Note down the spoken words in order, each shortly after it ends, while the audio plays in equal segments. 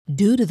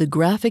Due to the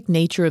graphic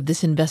nature of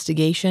this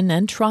investigation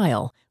and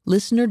trial,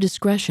 listener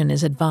discretion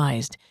is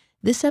advised.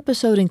 This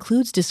episode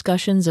includes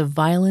discussions of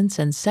violence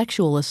and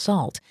sexual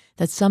assault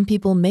that some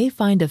people may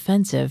find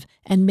offensive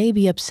and may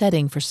be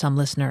upsetting for some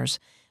listeners.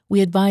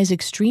 We advise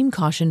extreme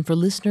caution for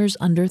listeners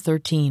under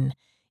 13.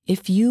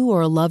 If you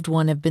or a loved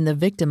one have been the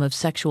victim of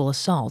sexual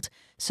assault,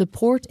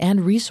 support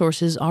and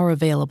resources are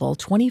available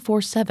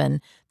 24/7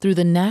 through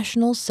the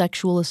National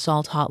Sexual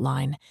Assault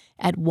Hotline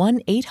at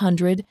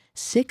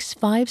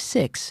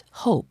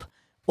 1-800-656-HOPE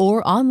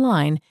or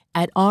online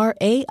at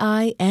rainn.org.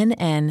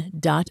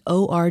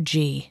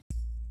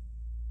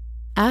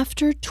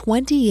 After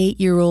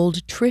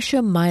 28-year-old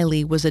Tricia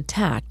Miley was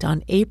attacked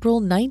on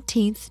April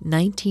 19,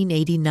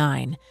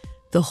 1989,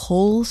 the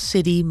whole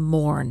city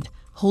mourned,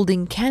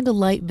 holding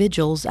candlelight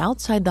vigils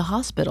outside the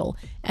hospital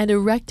and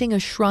erecting a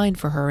shrine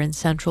for her in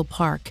Central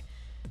Park.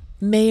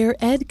 Mayor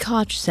Ed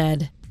Koch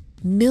said,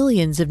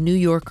 "Millions of New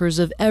Yorkers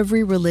of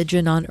every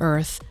religion on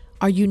earth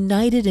are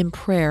united in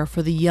prayer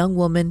for the young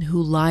woman who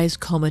lies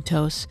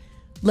comatose.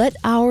 Let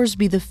ours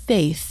be the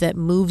faith that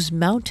moves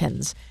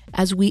mountains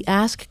as we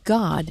ask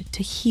God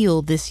to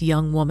heal this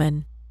young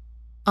woman."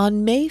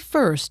 On May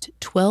 1st,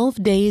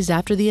 12 days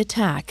after the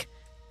attack,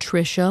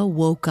 Tricia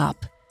woke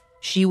up.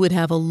 She would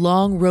have a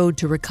long road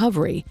to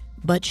recovery,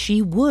 but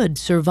she would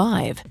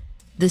survive.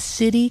 The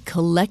city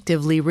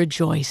collectively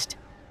rejoiced.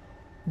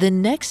 The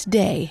next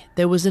day,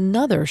 there was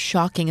another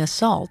shocking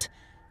assault.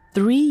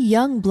 3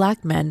 young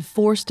black men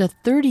forced a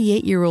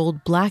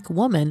 38-year-old black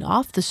woman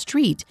off the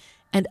street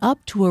and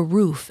up to a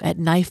roof at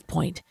knife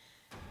point.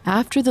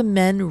 After the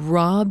men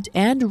robbed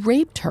and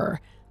raped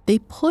her, they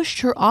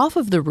pushed her off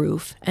of the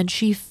roof and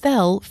she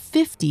fell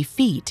 50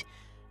 feet.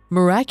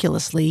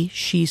 Miraculously,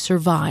 she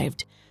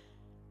survived.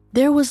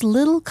 There was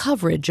little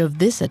coverage of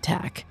this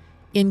attack.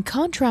 In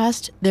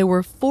contrast, there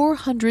were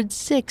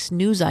 406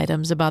 news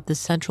items about the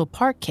Central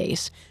Park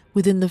case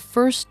within the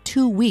first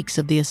 2 weeks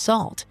of the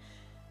assault.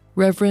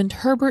 Reverend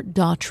Herbert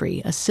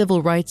Daughtry, a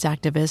civil rights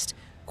activist,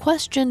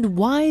 questioned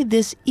why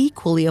this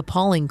equally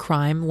appalling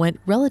crime went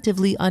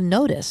relatively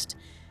unnoticed.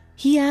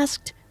 He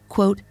asked,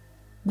 quote,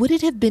 "Would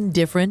it have been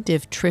different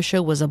if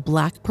Tricia was a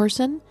black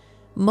person?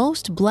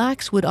 Most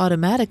blacks would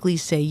automatically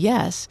say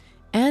yes,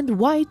 and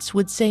whites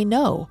would say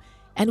no,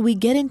 and we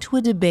get into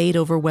a debate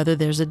over whether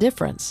there's a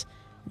difference.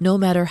 No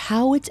matter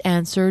how it's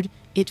answered,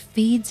 it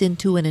feeds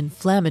into an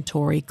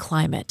inflammatory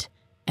climate,"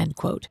 end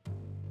quote.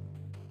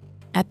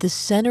 At the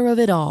center of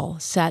it all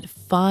sat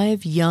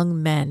 5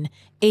 young men,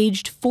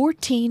 aged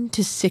 14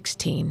 to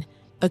 16,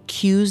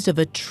 accused of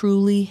a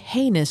truly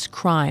heinous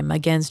crime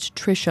against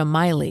Tricia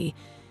Miley.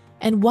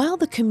 And while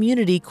the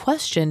community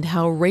questioned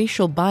how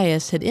racial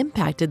bias had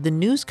impacted the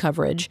news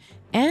coverage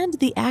and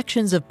the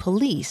actions of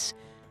police,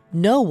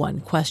 no one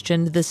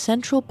questioned the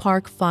Central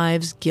Park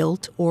Five's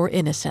guilt or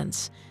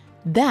innocence.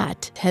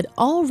 That had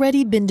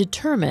already been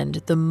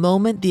determined the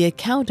moment the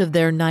account of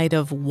their night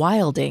of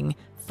wilding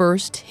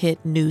first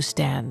hit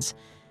newsstands.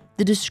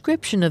 The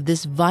description of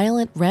this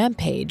violent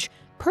rampage,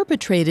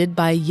 perpetrated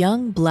by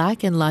young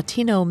Black and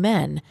Latino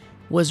men,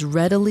 was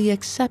readily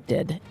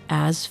accepted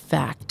as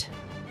fact.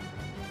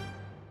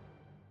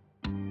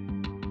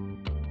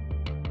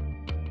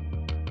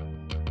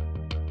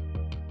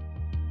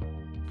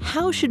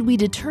 How should we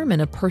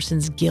determine a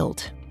person's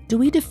guilt? Do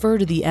we defer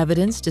to the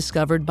evidence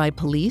discovered by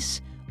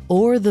police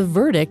or the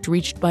verdict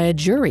reached by a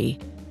jury?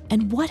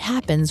 And what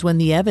happens when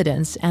the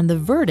evidence and the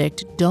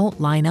verdict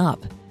don't line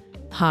up?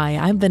 Hi,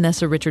 I'm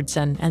Vanessa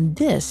Richardson, and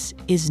this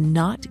is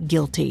Not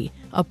Guilty,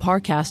 a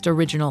Parcast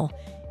original.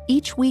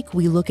 Each week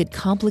we look at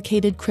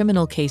complicated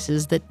criminal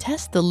cases that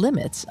test the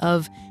limits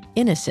of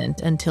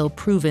innocent until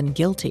proven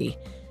guilty.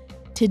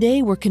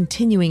 Today we're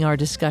continuing our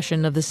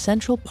discussion of the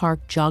Central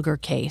Park jogger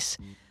case.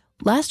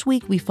 Last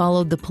week, we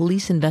followed the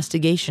police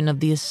investigation of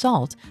the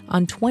assault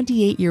on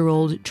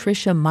 28-year-old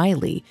Tricia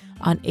Miley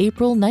on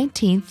April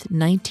 19,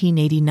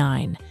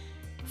 1989.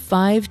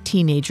 5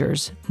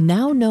 teenagers,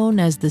 now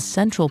known as the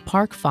Central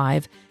Park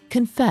Five,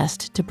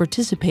 confessed to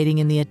participating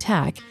in the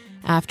attack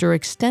after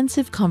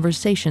extensive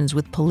conversations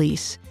with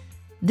police.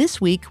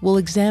 This week, we'll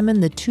examine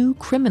the 2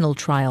 criminal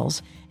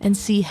trials and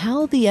see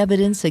how the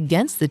evidence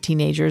against the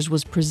teenagers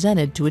was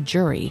presented to a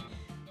jury.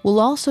 We'll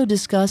also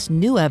discuss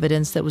new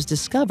evidence that was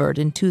discovered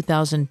in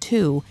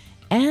 2002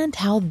 and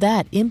how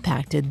that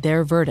impacted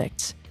their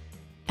verdicts.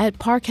 At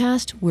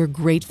Parcast, we're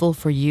grateful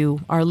for you,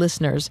 our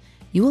listeners.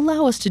 You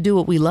allow us to do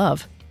what we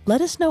love.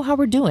 Let us know how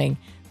we're doing.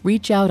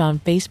 Reach out on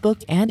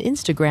Facebook and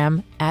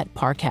Instagram at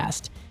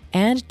Parcast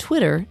and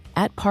Twitter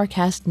at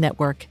Parcast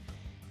Network.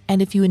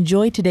 And if you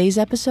enjoyed today's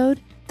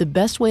episode, the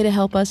best way to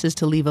help us is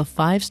to leave a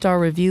 5-star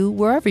review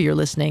wherever you're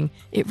listening.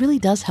 It really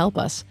does help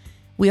us.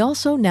 We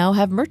also now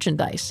have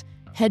merchandise.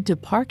 Head to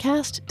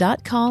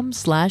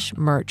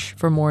parcast.com/merch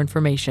for more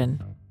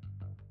information.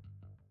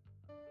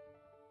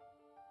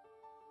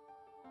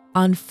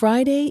 On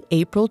Friday,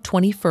 April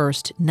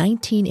 21st,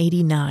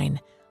 1989,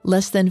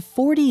 less than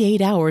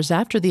 48 hours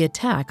after the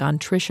attack on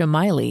Tricia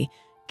Miley,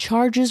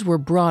 charges were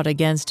brought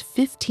against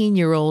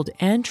 15-year-old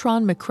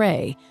Antron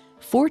McCray,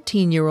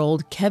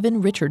 14-year-old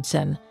Kevin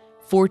Richardson,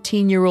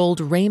 14-year-old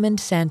Raymond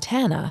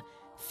Santana,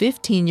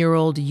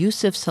 15-year-old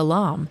Yusuf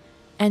Salam,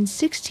 and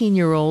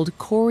 16-year-old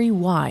Corey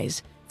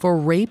Wise for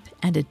rape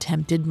and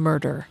attempted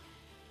murder.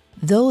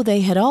 Though they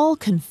had all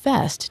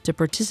confessed to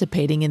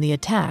participating in the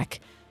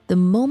attack, the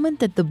moment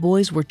that the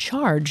boys were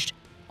charged,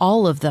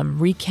 all of them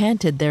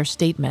recanted their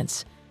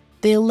statements.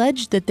 They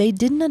alleged that they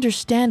didn't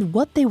understand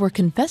what they were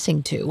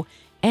confessing to,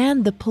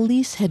 and the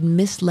police had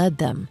misled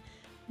them.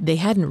 They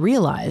hadn't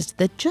realized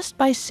that just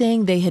by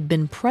saying they had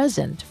been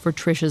present for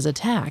Trisha's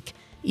attack,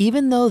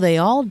 even though they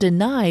all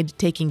denied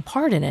taking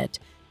part in it,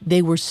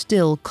 they were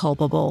still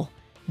culpable.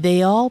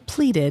 They all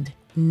pleaded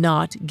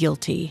not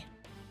guilty.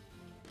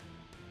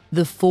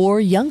 The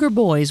 4 younger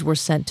boys were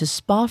sent to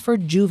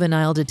Spofford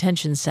Juvenile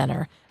Detention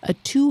Center, a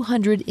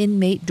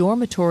 200-inmate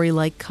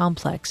dormitory-like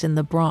complex in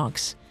the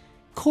Bronx.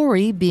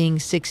 Corey, being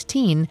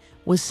 16,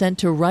 was sent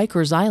to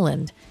Rikers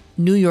Island,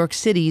 New York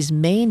City's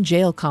main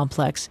jail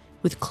complex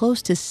with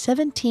close to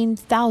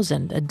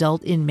 17,000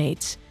 adult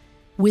inmates.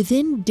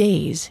 Within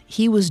days,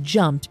 he was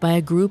jumped by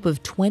a group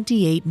of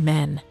 28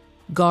 men.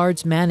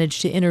 Guards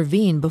managed to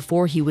intervene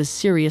before he was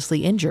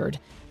seriously injured,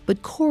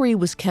 but Corey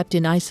was kept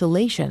in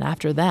isolation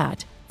after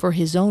that for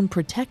his own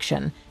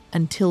protection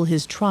until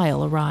his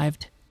trial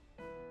arrived.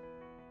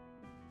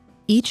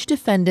 Each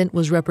defendant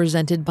was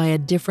represented by a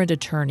different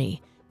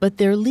attorney, but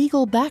their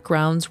legal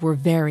backgrounds were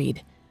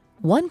varied.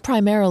 One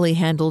primarily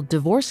handled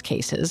divorce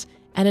cases,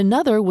 and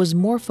another was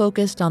more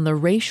focused on the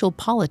racial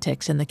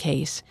politics in the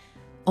case.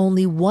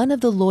 Only one of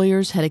the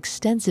lawyers had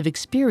extensive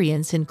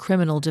experience in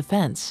criminal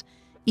defense.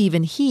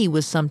 Even he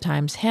was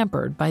sometimes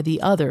hampered by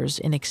the other's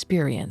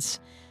inexperience.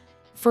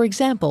 For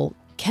example,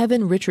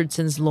 Kevin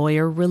Richardson's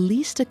lawyer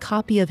released a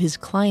copy of his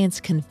client's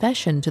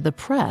confession to the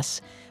press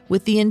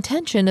with the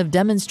intention of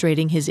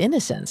demonstrating his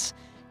innocence,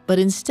 but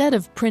instead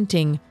of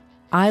printing,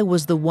 "I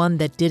was the one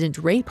that didn't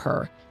rape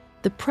her,"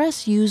 the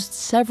press used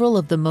several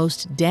of the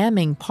most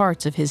damning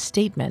parts of his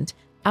statement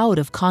out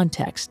of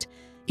context.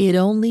 It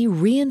only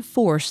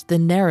reinforced the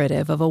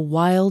narrative of a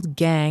wild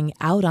gang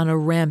out on a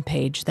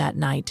rampage that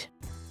night.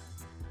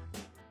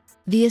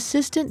 The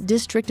assistant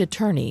district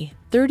attorney,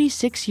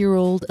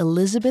 36-year-old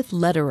Elizabeth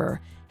Lederer,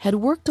 had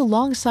worked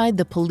alongside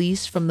the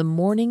police from the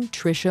morning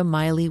Trisha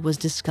Miley was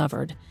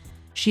discovered.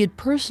 She had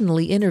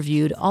personally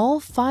interviewed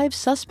all 5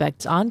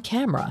 suspects on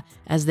camera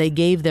as they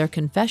gave their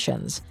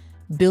confessions,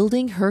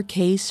 building her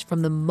case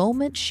from the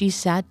moment she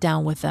sat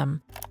down with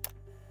them.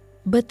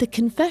 But the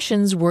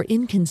confessions were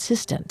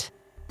inconsistent.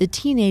 The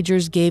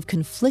teenagers gave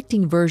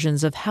conflicting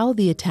versions of how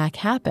the attack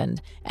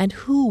happened and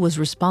who was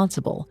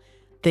responsible.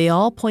 They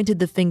all pointed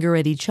the finger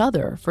at each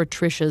other for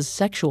Trisha's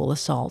sexual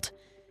assault.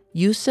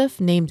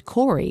 Yusuf named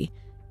Corey,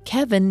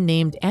 Kevin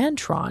named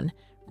Antron,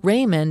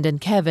 Raymond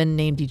and Kevin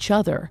named each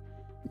other.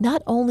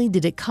 Not only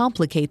did it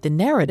complicate the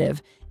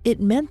narrative,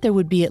 it meant there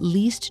would be at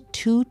least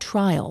 2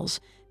 trials,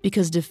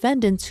 because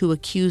defendants who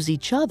accuse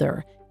each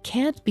other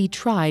can't be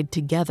tried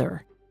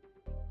together.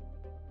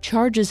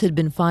 Charges had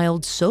been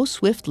filed so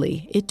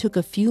swiftly, it took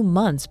a few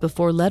months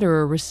before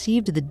Lederer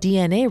received the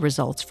DNA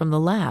results from the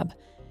lab.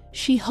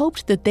 She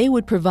hoped that they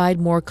would provide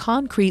more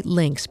concrete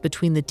links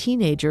between the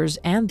teenagers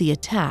and the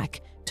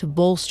attack to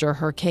bolster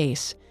her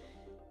case.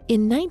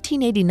 In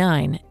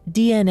 1989,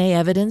 DNA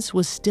evidence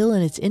was still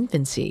in its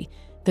infancy.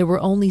 There were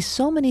only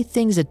so many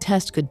things a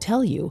test could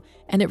tell you,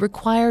 and it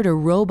required a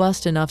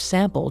robust enough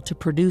sample to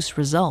produce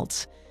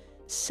results.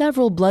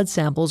 Several blood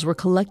samples were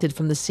collected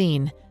from the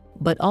scene,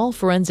 but all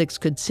forensics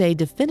could say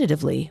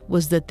definitively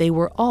was that they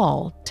were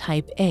all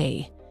type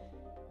A.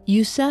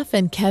 Yusuf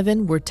and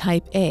Kevin were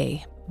type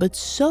A, but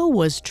so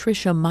was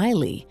Trisha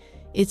Miley.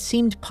 It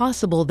seemed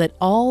possible that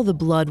all the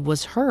blood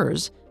was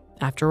hers.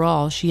 After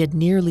all, she had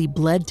nearly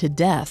bled to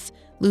death,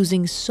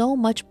 losing so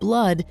much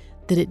blood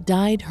that it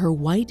dyed her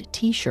white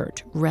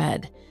t-shirt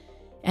red.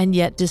 And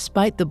yet,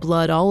 despite the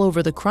blood all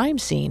over the crime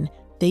scene,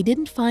 they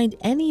didn't find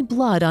any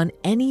blood on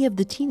any of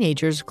the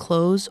teenagers'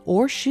 clothes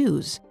or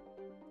shoes.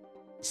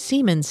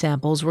 Semen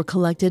samples were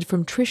collected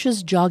from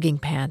Trisha's jogging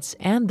pants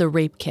and the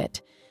rape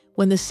kit.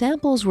 When the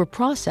samples were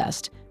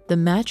processed, the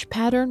match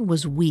pattern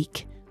was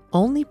weak,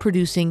 only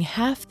producing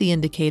half the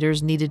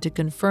indicators needed to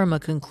confirm a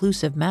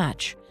conclusive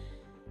match.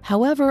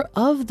 However,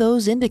 of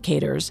those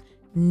indicators,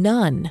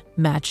 none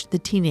matched the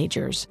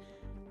teenagers.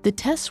 The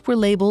tests were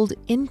labeled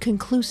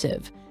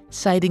inconclusive,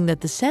 citing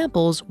that the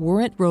samples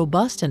weren't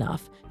robust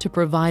enough to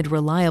provide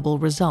reliable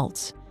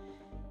results.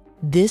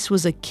 This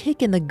was a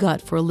kick in the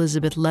gut for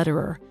Elizabeth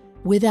Lederer.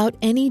 Without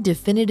any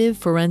definitive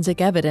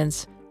forensic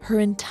evidence, her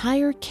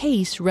entire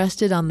case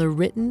rested on the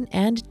written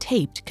and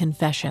taped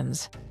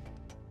confessions.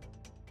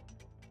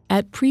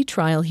 At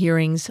pretrial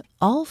hearings,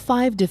 all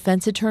 5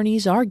 defense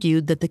attorneys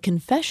argued that the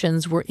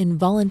confessions were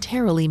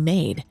involuntarily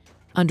made.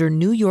 Under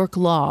New York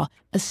law,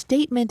 a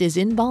statement is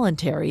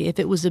involuntary if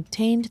it was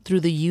obtained through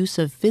the use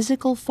of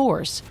physical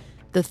force,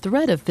 the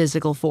threat of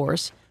physical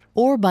force,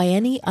 or by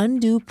any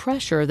undue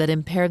pressure that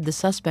impaired the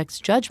suspect's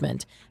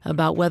judgment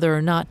about whether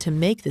or not to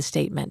make the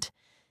statement.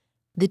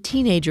 The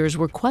teenagers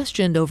were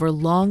questioned over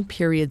long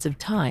periods of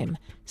time,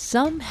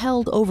 some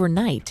held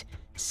overnight,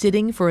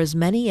 sitting for as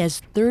many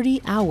as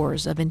 30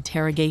 hours of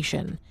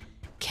interrogation.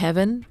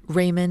 Kevin,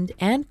 Raymond,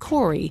 and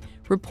Corey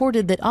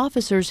reported that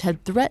officers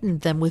had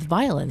threatened them with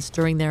violence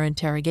during their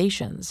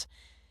interrogations.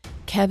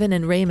 Kevin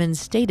and Raymond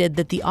stated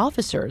that the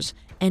officers,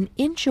 an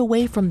inch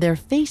away from their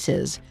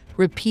faces,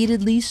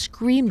 repeatedly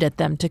screamed at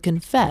them to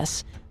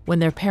confess when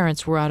their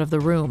parents were out of the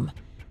room.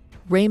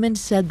 Raymond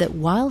said that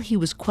while he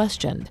was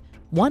questioned,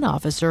 one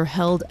officer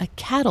held a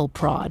cattle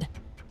prod.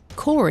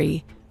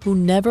 Corey, who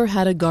never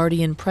had a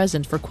guardian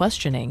present for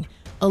questioning,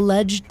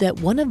 alleged that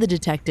one of the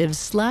detectives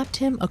slapped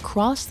him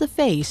across the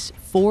face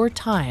 4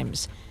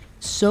 times,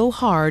 so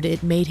hard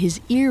it made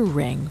his ear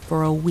ring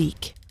for a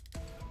week.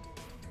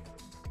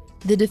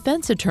 The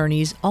defense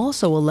attorneys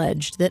also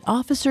alleged that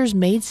officers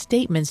made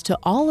statements to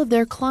all of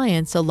their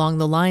clients along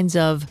the lines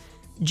of,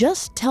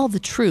 "Just tell the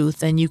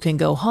truth and you can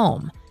go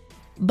home."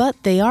 But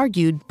they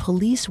argued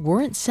police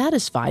weren't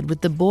satisfied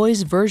with the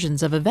boys'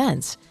 versions of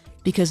events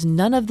because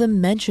none of them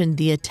mentioned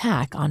the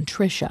attack on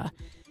Tricia.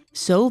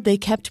 So they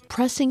kept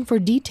pressing for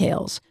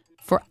details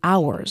for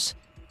hours.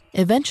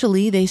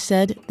 Eventually, they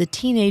said the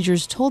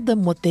teenagers told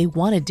them what they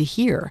wanted to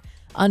hear,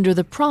 under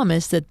the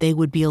promise that they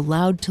would be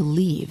allowed to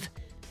leave.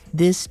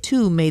 This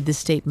too made the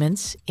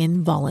statements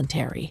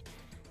involuntary.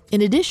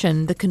 In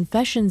addition, the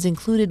confessions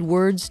included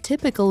words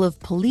typical of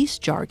police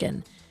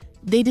jargon.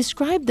 They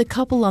described the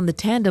couple on the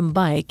tandem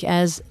bike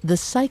as the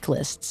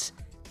cyclists,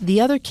 the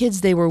other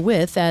kids they were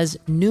with as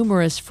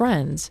numerous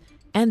friends,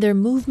 and their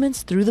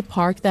movements through the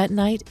park that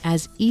night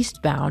as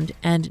eastbound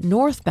and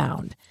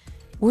northbound.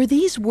 Were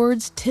these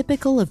words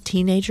typical of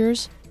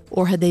teenagers,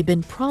 or had they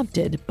been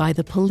prompted by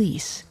the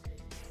police?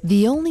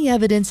 The only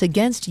evidence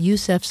against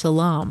Yusef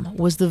Salaam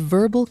was the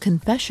verbal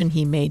confession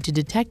he made to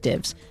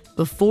detectives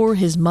before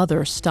his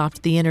mother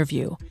stopped the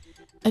interview.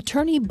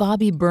 Attorney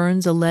Bobby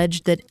Burns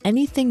alleged that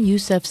anything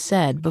Yusef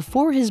said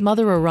before his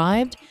mother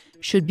arrived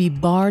should be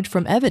barred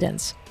from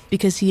evidence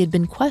because he had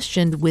been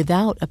questioned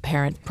without a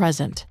parent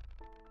present.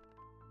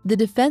 The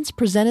defense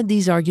presented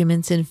these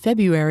arguments in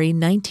February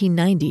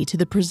 1990 to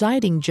the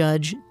presiding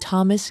judge,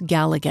 Thomas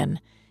Galligan,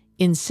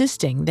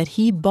 insisting that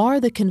he bar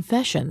the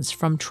confessions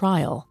from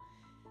trial.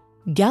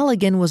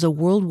 Galligan was a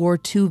World War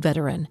II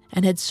veteran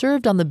and had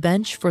served on the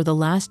bench for the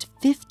last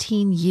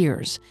 15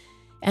 years.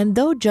 And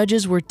though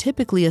judges were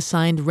typically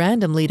assigned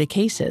randomly to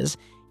cases,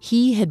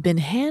 he had been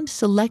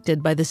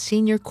hand-selected by the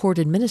senior court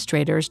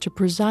administrators to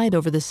preside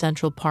over the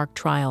Central Park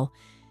trial.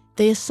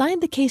 They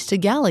assigned the case to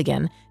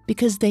Galligan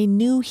because they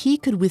knew he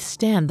could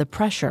withstand the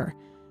pressure.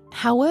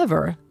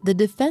 However, the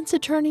defense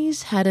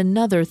attorneys had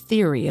another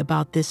theory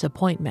about this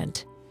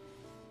appointment.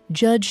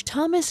 Judge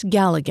Thomas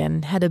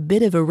Galligan had a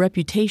bit of a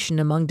reputation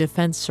among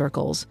defense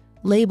circles,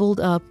 labeled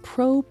a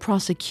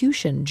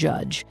pro-prosecution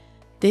judge.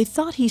 They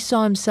thought he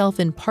saw himself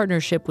in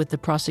partnership with the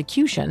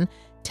prosecution,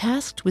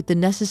 tasked with the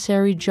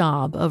necessary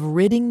job of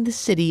ridding the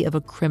city of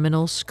a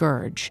criminal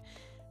scourge.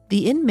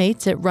 The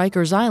inmates at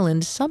Rikers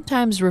Island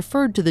sometimes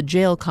referred to the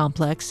jail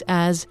complex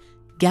as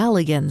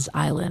Galligan's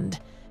Island,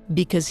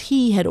 because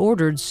he had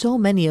ordered so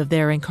many of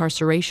their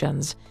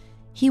incarcerations.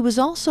 He was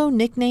also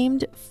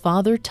nicknamed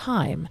Father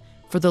Time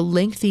for the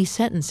lengthy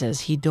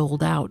sentences he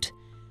doled out.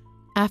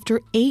 After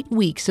 8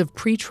 weeks of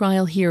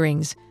pretrial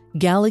hearings,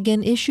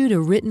 Galligan issued a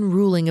written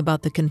ruling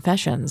about the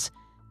confessions.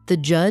 The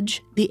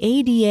judge, the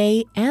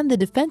ADA, and the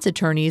defense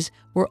attorneys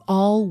were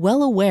all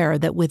well aware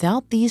that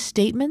without these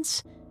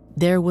statements,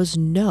 there was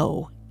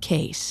no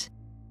case.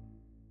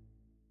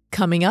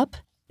 Coming up,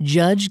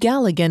 Judge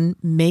Galligan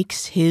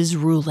makes his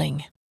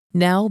ruling.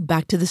 Now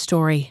back to the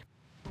story.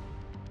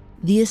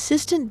 The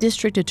assistant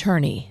district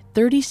attorney,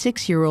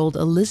 36-year-old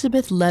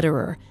Elizabeth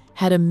Lederer,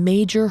 had a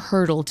major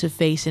hurdle to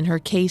face in her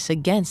case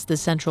against the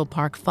Central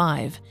Park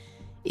Five.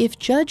 If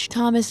Judge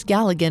Thomas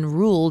Galligan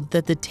ruled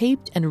that the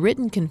taped and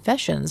written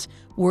confessions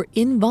were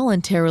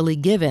involuntarily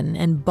given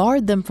and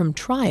barred them from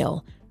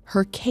trial,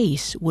 her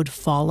case would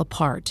fall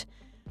apart.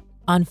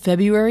 On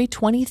February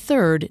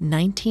 23,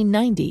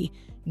 1990,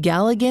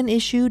 Galligan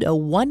issued a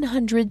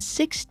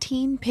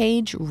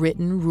 116-page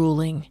written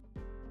ruling.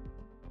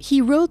 He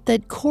wrote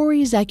that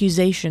Corey's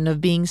accusation of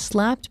being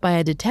slapped by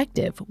a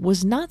detective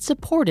was not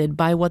supported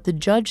by what the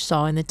judge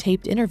saw in the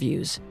taped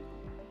interviews.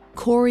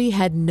 Corey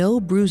had no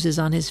bruises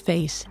on his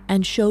face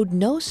and showed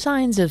no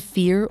signs of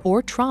fear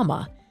or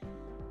trauma.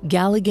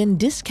 Galligan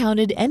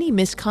discounted any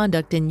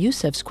misconduct in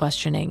Yusef's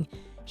questioning.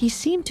 He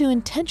seemed to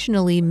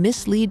intentionally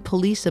mislead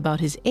police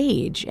about his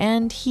age,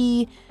 and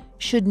he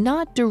should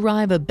not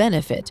derive a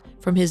benefit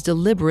from his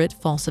deliberate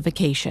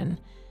falsification.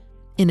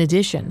 In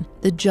addition,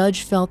 the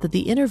judge felt that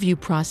the interview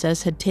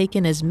process had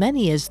taken as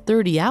many as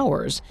 30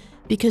 hours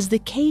because the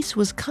case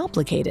was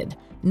complicated,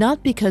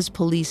 not because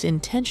police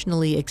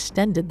intentionally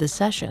extended the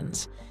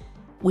sessions.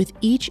 With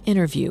each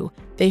interview,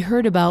 they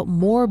heard about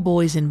more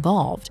boys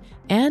involved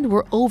and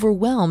were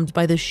overwhelmed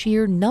by the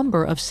sheer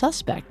number of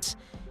suspects.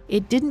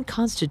 It didn't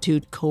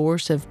constitute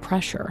coercive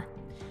pressure.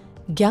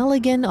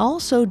 Galligan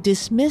also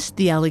dismissed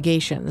the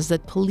allegations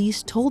that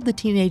police told the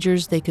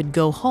teenagers they could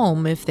go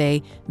home if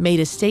they made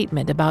a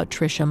statement about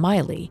Tricia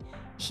Miley.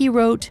 He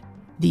wrote,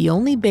 The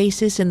only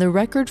basis in the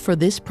record for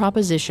this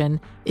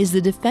proposition is the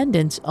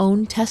defendant's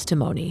own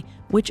testimony,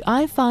 which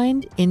I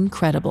find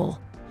incredible.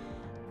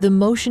 The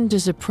motion to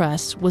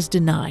suppress was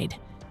denied.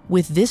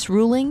 With this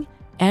ruling,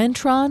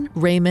 Antron,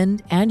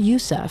 Raymond, and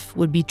Yusef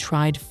would be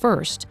tried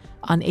first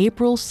on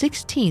April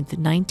 16,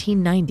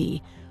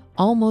 1990,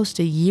 almost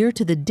a year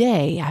to the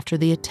day after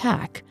the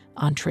attack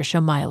on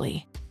Tricia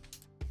Miley.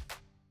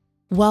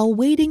 While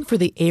waiting for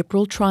the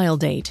April trial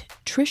date,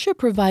 Tricia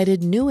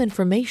provided new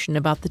information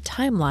about the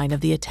timeline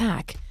of the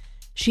attack.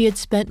 She had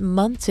spent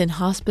months in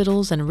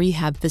hospitals and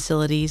rehab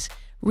facilities,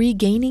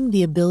 regaining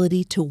the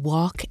ability to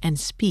walk and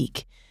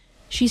speak.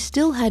 She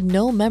still had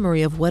no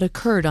memory of what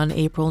occurred on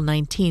April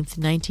 19,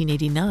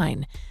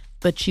 1989,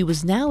 but she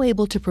was now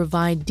able to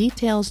provide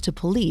details to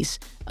police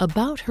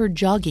about her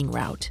jogging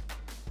route.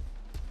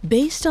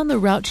 Based on the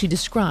route she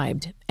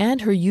described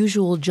and her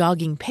usual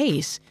jogging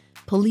pace,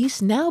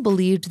 police now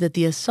believed that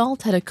the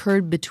assault had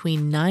occurred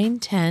between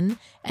 9:10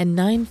 and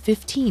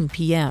 9:15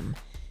 p.m.,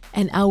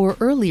 an hour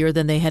earlier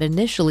than they had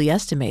initially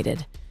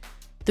estimated.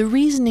 The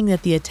reasoning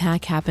that the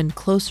attack happened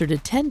closer to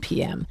 10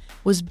 p.m.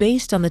 was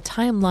based on the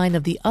timeline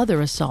of the other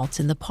assaults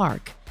in the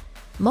park.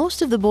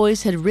 Most of the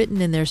boys had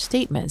written in their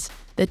statements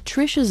that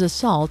Tricia's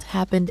assault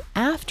happened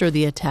after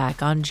the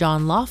attack on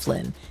John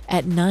Laughlin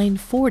at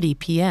 9:40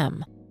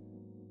 p.m.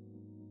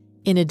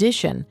 In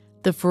addition,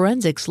 the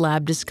forensics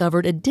lab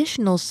discovered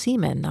additional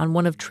semen on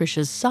one of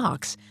Tricia's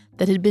socks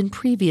that had been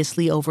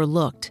previously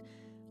overlooked.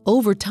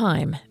 Over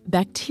time,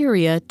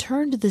 bacteria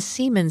turned the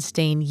semen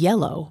stain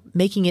yellow,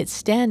 making it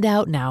stand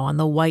out now on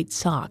the white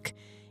sock.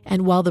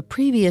 And while the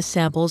previous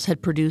samples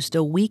had produced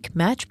a weak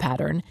match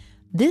pattern,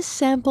 this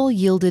sample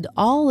yielded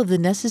all of the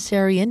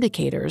necessary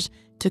indicators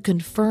to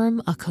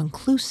confirm a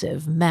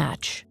conclusive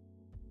match.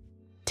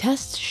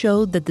 Tests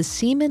showed that the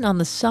semen on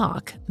the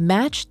sock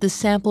matched the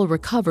sample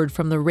recovered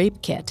from the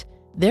rape kit.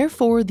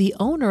 Therefore, the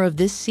owner of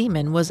this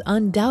semen was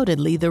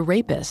undoubtedly the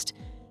rapist.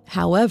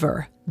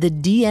 However, the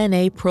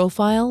DNA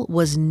profile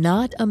was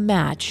not a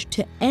match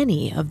to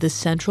any of the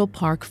Central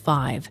Park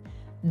Five.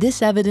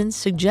 This evidence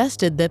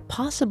suggested that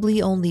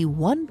possibly only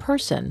one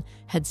person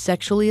had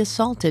sexually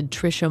assaulted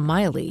Tricia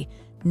Miley,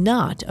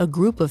 not a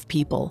group of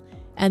people,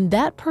 and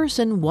that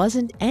person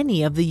wasn't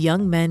any of the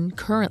young men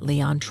currently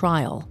on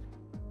trial.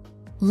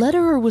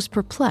 Lederer was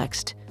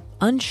perplexed,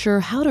 unsure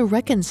how to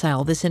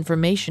reconcile this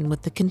information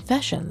with the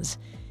confessions.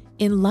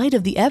 In light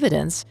of the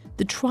evidence,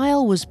 the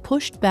trial was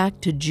pushed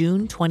back to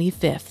June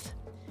 25th.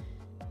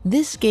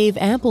 This gave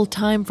ample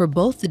time for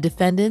both the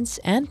defendants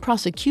and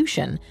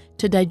prosecution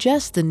to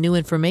digest the new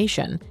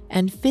information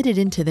and fit it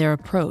into their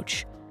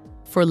approach.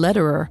 For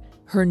Lederer,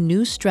 her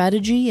new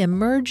strategy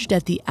emerged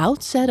at the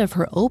outset of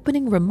her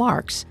opening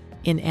remarks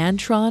in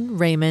Antron,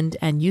 Raymond,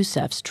 and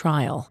Yusef's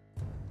trial.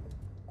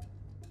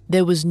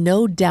 There was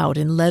no doubt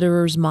in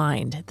Lederer's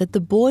mind that the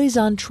boys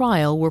on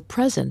trial were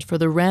present for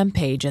the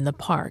rampage in the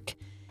park.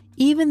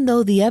 Even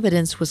though the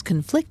evidence was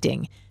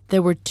conflicting,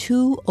 there were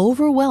two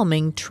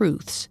overwhelming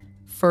truths.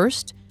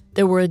 First,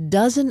 there were a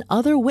dozen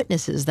other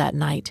witnesses that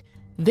night,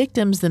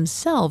 victims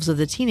themselves of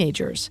the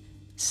teenagers.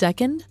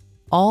 Second,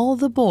 all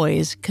the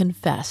boys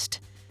confessed.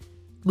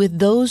 With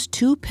those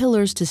two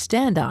pillars to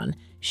stand on,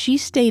 she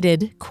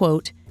stated,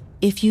 quote,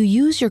 "If you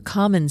use your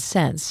common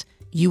sense,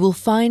 you will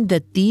find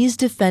that these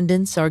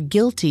defendants are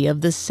guilty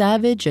of the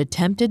savage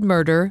attempted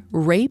murder,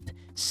 rape,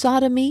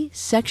 sodomy,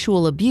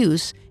 sexual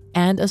abuse,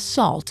 and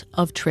assault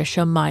of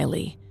Tricia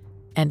Miley."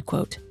 End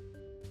quote.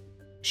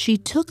 She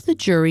took the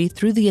jury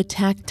through the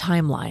attack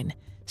timeline.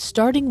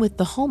 Starting with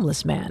the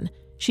homeless man,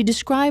 she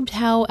described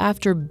how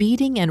after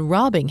beating and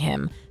robbing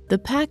him, the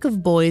pack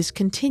of boys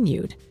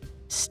continued,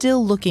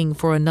 still looking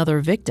for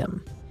another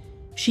victim.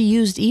 She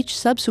used each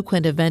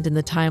subsequent event in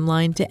the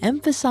timeline to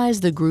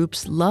emphasize the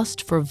group's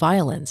lust for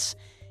violence,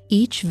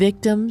 each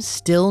victim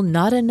still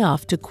not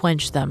enough to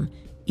quench them,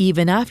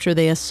 even after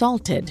they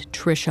assaulted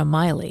Tricia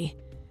Miley.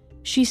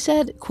 She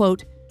said,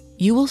 quote,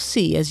 "You will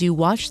see as you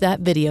watch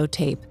that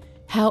videotape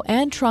how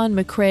Antron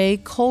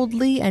McCrae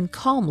coldly and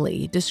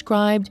calmly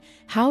described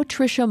how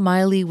Tricia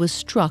Miley was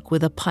struck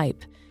with a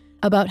pipe,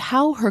 about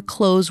how her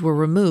clothes were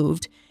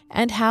removed,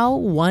 and how,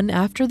 one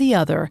after the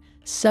other,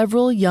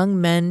 several young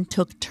men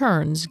took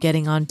turns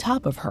getting on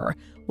top of her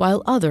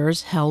while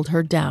others held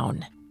her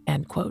down."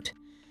 End quote.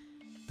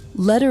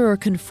 Lederer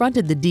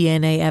confronted the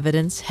DNA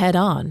evidence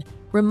head-on,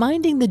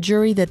 reminding the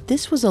jury that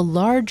this was a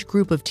large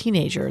group of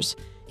teenagers.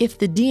 If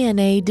the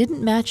DNA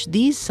didn't match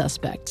these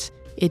suspects,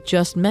 it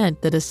just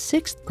meant that a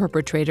sixth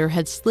perpetrator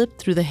had slipped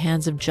through the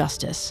hands of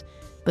justice.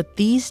 But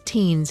these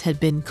teens had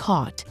been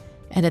caught,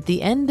 and at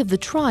the end of the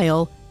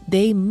trial,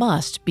 they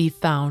must be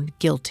found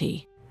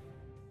guilty.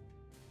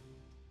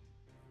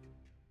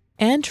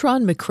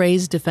 Antron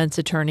McCrae's defense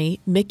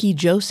attorney, Mickey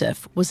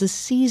Joseph, was a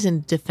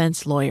seasoned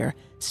defense lawyer,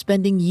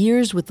 spending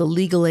years with the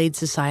Legal Aid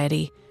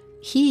Society.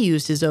 He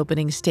used his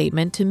opening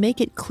statement to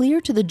make it clear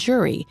to the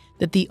jury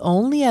that the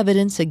only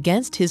evidence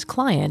against his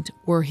client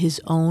were his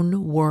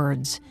own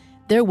words.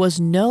 There was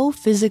no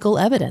physical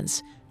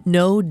evidence,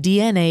 no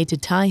DNA to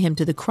tie him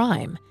to the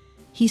crime.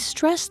 He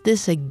stressed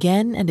this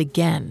again and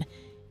again.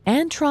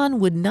 Antron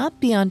would not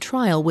be on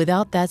trial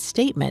without that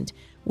statement,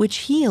 which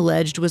he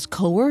alleged was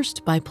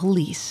coerced by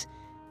police.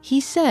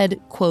 He said,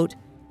 quote,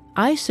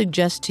 "I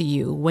suggest to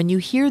you, when you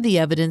hear the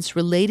evidence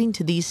relating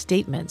to these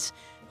statements,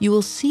 you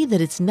will see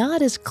that it's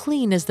not as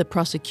clean as the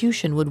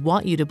prosecution would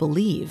want you to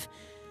believe.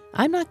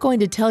 I'm not going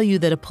to tell you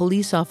that a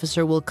police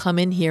officer will come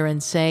in here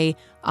and say,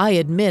 'I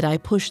admit I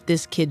pushed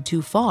this kid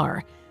too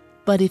far.'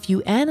 But if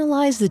you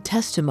analyze the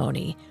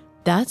testimony,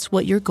 that's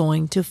what you're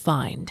going to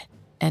find."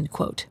 End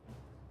quote.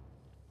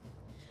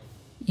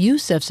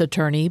 Yusef's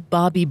attorney,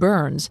 Bobby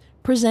Burns,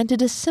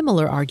 presented a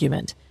similar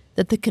argument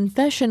that the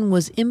confession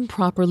was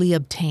improperly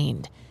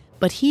obtained,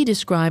 but he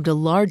described a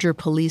larger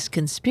police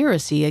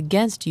conspiracy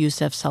against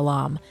Yusef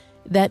Salaam,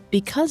 that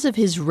because of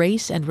his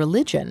race and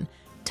religion,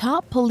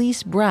 top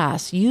police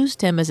brass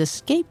used him as a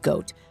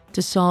scapegoat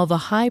to solve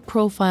a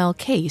high-profile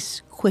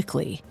case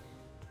quickly.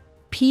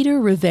 Peter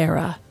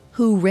Rivera,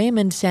 who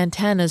Raymond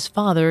Santana's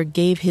father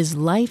gave his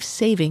life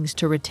savings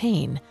to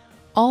retain,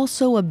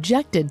 also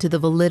objected to the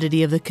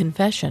validity of the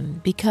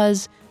confession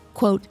because,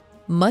 quote,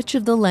 "much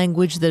of the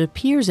language that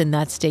appears in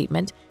that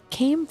statement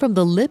came from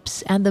the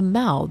lips and the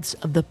mouths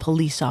of the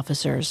police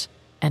officers,"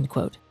 end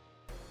quote.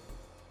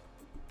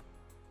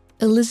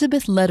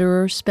 Elizabeth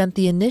Lederer spent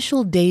the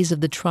initial days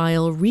of the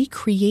trial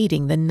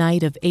recreating the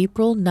night of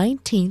April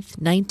 19,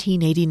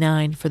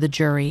 1989 for the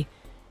jury.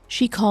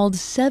 She called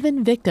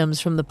 7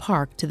 victims from the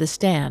park to the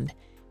stand,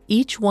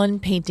 each one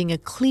painting a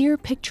clear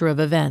picture of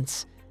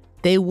events.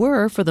 They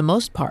were, for the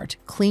most part,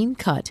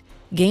 clean-cut,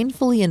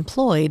 gainfully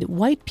employed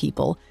white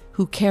people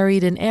who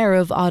carried an air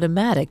of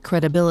automatic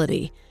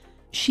credibility.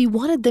 She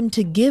wanted them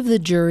to give the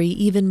jury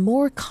even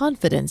more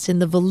confidence in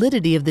the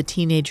validity of the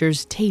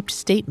teenagers' taped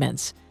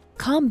statements,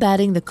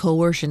 combating the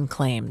coercion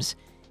claims.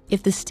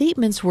 If the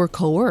statements were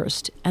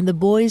coerced and the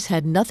boys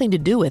had nothing to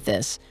do with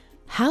this,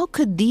 how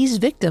could these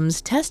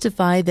victims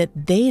testify that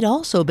they'd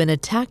also been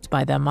attacked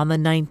by them on the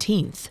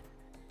 19th?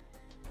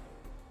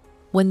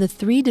 When the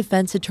 3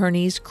 defense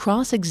attorneys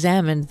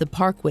cross-examined the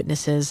park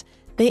witnesses,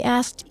 they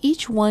asked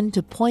each one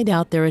to point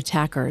out their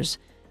attackers.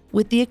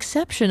 With the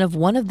exception of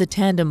one of the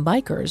tandem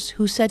bikers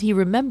who said he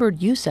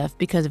remembered Yusef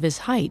because of his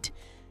height,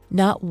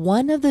 not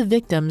one of the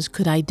victims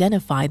could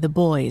identify the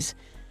boys.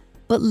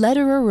 But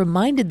Lederer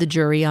reminded the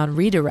jury on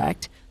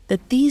redirect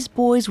that these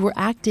boys were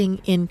acting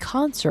in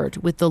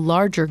concert with the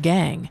larger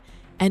gang,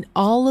 and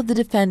all of the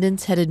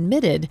defendants had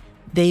admitted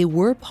they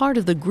were part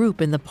of the group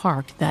in the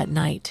park that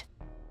night.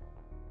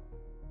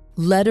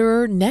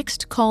 Lederer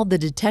next called the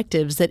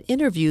detectives that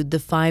interviewed the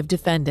 5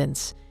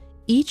 defendants.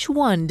 Each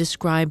one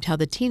described how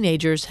the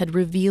teenagers had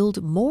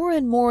revealed more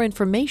and more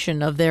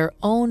information of their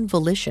own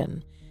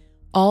volition.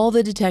 All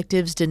the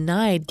detectives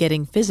denied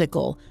getting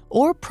physical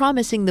or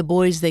promising the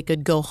boys they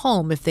could go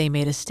home if they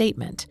made a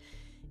statement.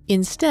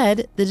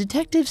 Instead, the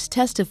detectives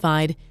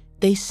testified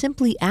they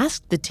simply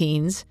asked the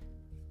teens,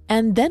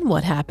 "And then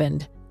what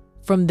happened?"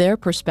 From their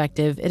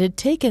perspective, it had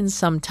taken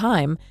some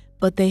time,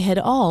 but they had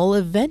all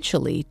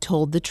eventually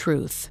told the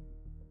truth.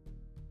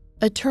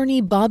 Attorney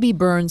Bobby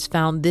Burns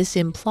found this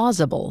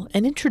implausible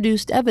and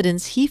introduced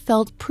evidence he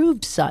felt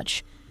proved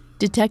such: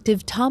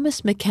 Detective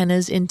Thomas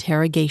McKenna's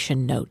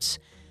interrogation notes.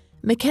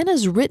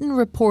 McKenna's written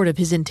report of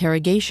his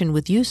interrogation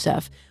with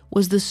Yusef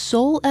was the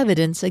sole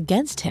evidence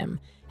against him,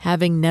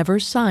 having never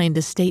signed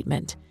a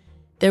statement.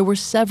 There were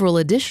several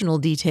additional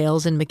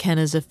details in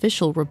McKenna's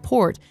official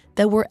report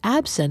that were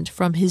absent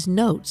from his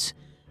notes.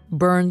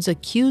 Burns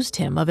accused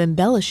him of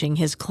embellishing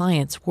his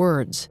client's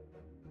words.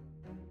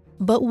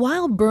 But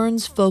while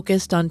Burns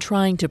focused on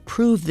trying to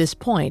prove this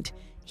point,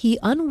 he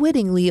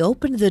unwittingly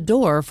opened the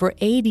door for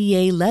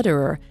ADA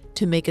Lederer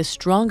to make a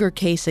stronger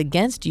case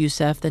against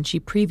Yusef than she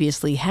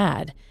previously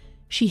had.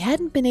 She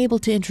hadn't been able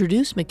to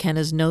introduce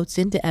McKenna's notes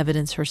into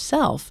evidence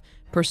herself,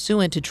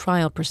 pursuant to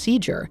trial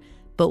procedure,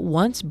 but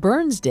once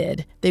Burns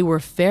did, they were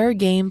fair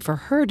game for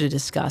her to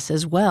discuss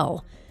as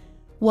well.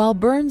 While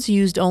Burns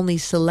used only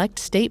select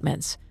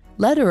statements,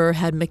 Lederer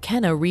had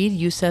McKenna read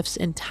Yusef's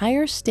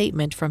entire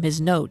statement from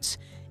his notes,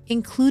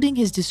 including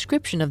his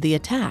description of the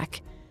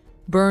attack.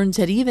 Burns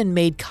had even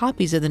made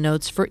copies of the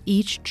notes for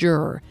each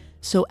juror,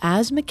 so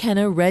as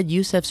McKenna read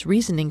Yusef's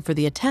reasoning for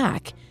the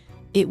attack,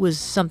 it was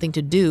something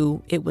to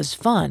do, it was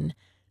fun,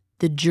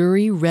 the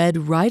jury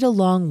read right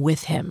along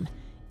with him.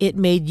 It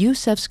made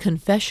Yusef's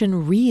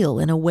confession real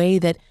in a way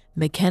that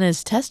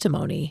McKenna's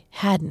testimony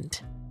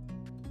hadn't.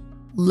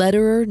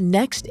 Lederer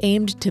next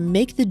aimed to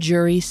make the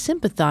jury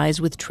sympathize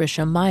with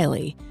Tricia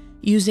Miley.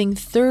 Using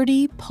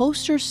 30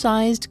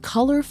 poster-sized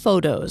color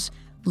photos,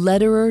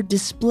 Lederer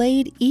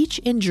displayed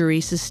each injury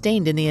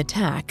sustained in the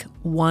attack,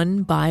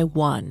 one by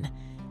one.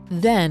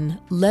 Then,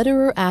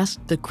 Lederer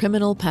asked the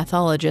criminal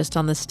pathologist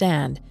on the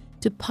stand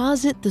to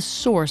posit the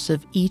source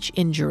of each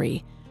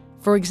injury.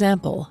 For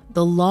example,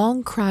 the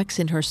long cracks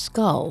in her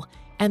skull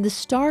and the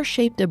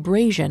star-shaped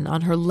abrasion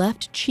on her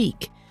left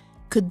cheek.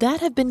 Could that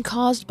have been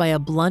caused by a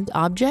blunt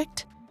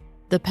object?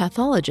 The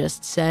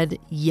pathologist said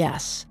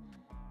yes.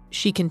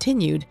 She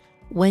continued,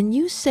 "When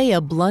you say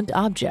a blunt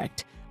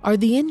object, are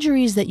the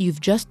injuries that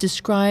you've just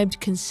described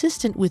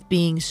consistent with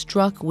being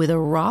struck with a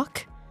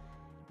rock?"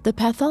 The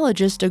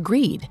pathologist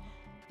agreed.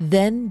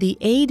 Then the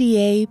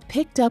ADA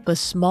picked up a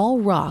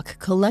small rock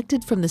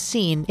collected from the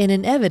scene in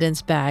an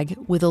evidence bag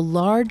with a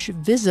large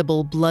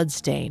visible blood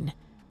stain.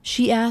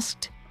 She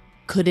asked,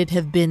 "Could it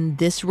have been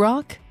this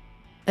rock?"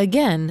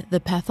 Again,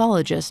 the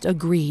pathologist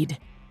agreed.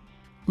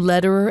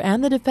 Lederer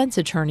and the defense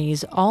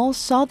attorneys all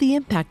saw the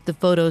impact the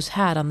photos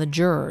had on the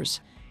jurors.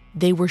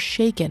 They were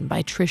shaken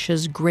by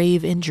Trisha's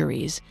grave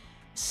injuries.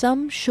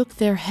 Some shook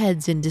their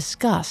heads in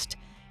disgust,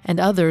 and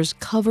others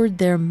covered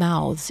their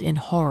mouths in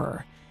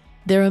horror.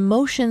 Their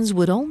emotions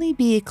would only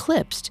be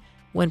eclipsed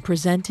when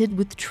presented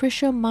with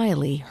Trisha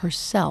Meili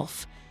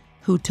herself,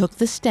 who took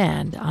the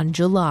stand on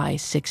July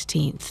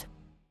 16th.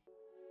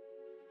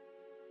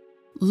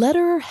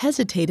 Lederer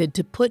hesitated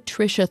to put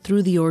Trisha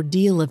through the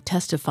ordeal of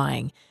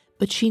testifying,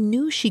 but she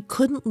knew she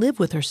couldn't live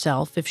with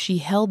herself if she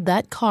held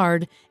that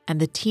card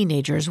and the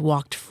teenagers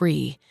walked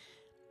free.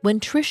 When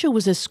Trisha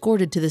was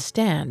escorted to the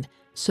stand,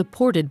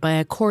 supported by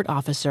a court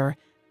officer,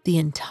 the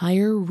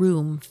entire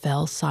room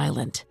fell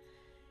silent.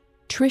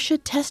 Trisha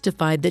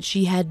testified that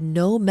she had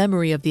no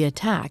memory of the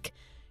attack.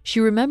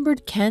 She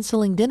remembered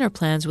canceling dinner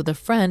plans with a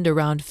friend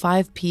around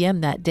 5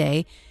 p.m. that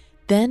day.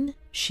 Then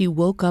she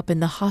woke up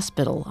in the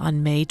hospital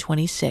on May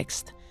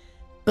 26th.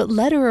 But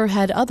Lederer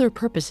had other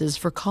purposes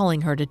for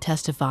calling her to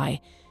testify.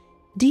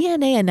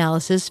 DNA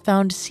analysis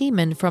found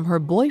semen from her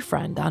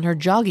boyfriend on her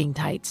jogging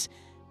tights,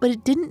 but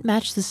it didn't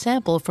match the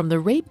sample from the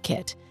rape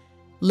kit.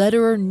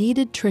 Lederer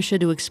needed Trisha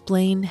to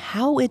explain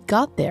how it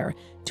got there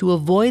to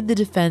avoid the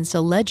defense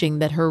alleging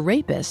that her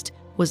rapist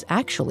was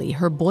actually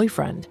her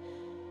boyfriend.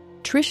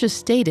 Trisha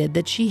stated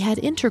that she had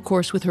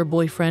intercourse with her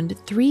boyfriend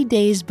 3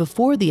 days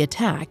before the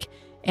attack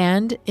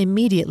and,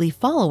 immediately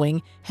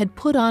following, had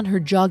put on her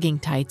jogging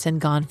tights and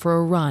gone for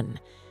a run.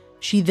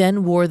 She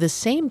then wore the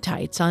same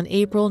tights on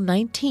April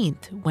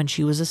 19th when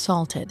she was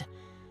assaulted.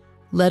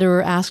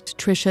 Lederer asked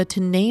Trisha to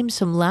name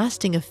some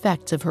lasting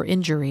effects of her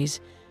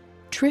injuries.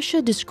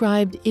 Trisha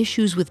described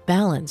issues with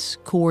balance,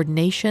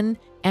 coordination,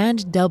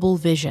 and double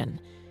vision.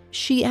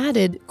 She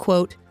added,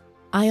 quote,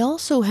 "I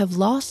also have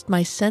lost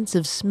my sense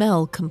of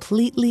smell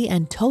completely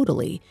and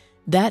totally.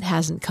 That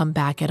hasn't come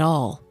back at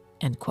all,"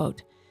 end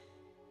quote.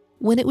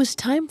 When it was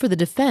time for the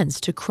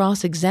defense to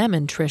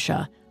cross-examine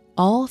Trisha,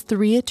 all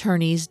 3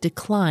 attorneys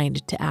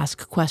declined to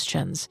ask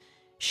questions.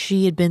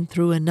 She had been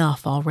through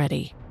enough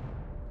already.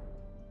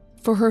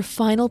 For her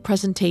final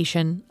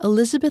presentation,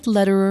 Elizabeth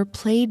Lederer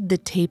played the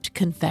taped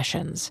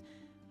confessions.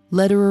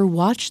 Lederer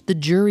watched the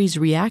jury's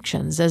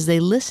reactions as they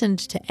listened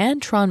to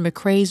Antron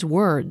McCrae's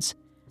words.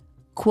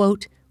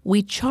 Quote,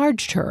 "We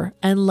charged her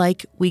and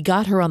we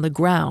got her on the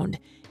ground.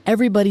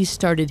 Everybody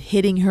started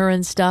hitting her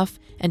and stuff,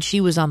 and she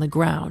was on the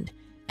ground.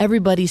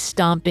 Everybody's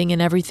stomping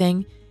and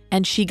everything,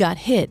 and she got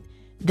hit.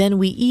 Then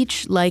we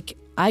each,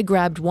 I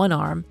grabbed one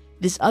arm,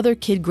 this other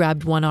kid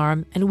grabbed one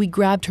arm, and we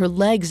grabbed her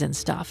legs and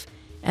stuff.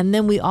 And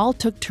then we all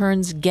took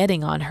turns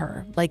getting on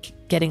her,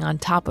 getting on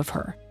top of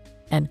her,"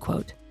 end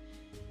quote.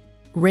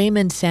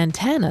 Raymond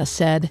Santana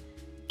said,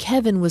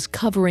 "Kevin was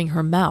covering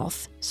her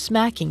mouth,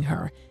 smacking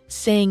her,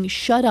 saying,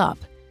 'Shut up.'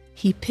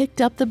 He picked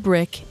up the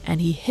brick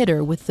and he hit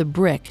her with the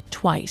brick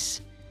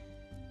twice."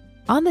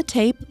 On the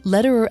tape,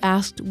 Lederer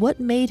asked what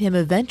made him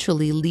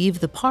eventually leave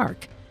the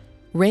park.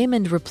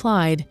 Raymond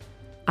replied,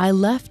 "I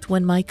left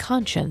when my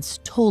conscience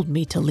told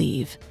me to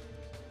leave."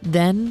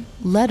 Then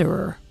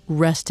Lederer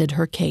rested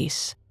her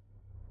case.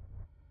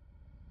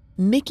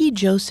 Mickey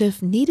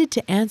Joseph needed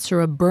to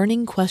answer a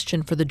burning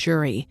question for the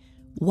jury.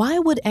 Why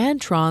would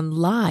Antron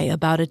lie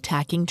about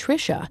attacking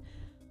Trisha?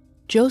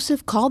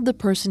 Joseph called the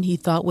person he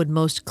thought would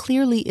most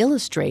clearly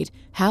illustrate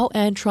how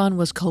Antron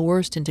was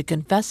coerced into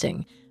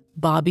confessing,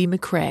 Bobby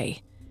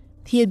McCrae.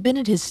 He had been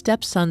at his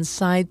stepson's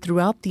side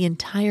throughout the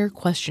entire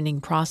questioning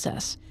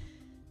process.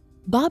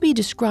 Bobby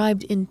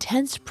described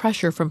intense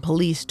pressure from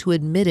police to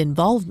admit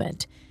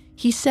involvement.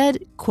 He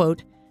said,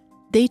 quote,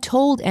 "They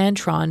told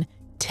Antron,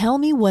 'Tell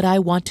me what I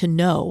want to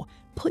know.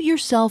 Put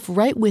yourself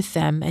right with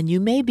them and you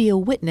may be a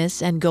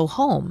witness and go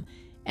home.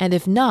 And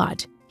if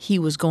not, he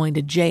was going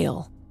to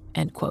jail,"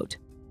 end quote.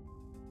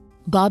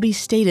 Bobby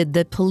stated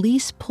that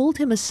police pulled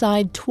him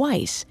aside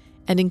twice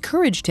and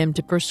encouraged him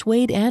to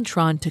persuade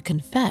Antron to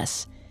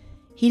confess.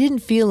 He didn't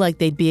feel like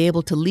they'd be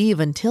able to leave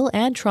until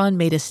Antron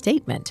made a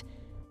statement.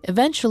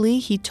 Eventually,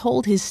 he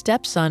told his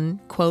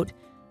stepson, quote,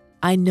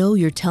 "I know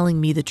you're telling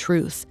me the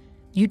truth.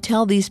 You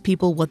tell these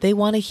people what they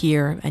want to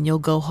hear and you'll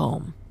go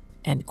home,"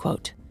 end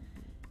quote.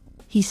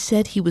 He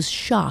said he was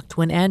shocked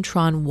when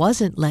Antron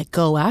wasn't let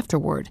go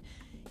afterward.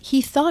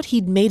 He thought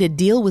he'd made a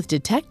deal with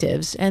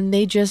detectives and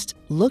they just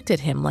looked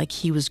at him like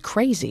he was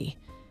crazy.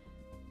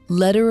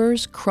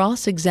 Lederer's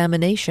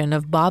cross-examination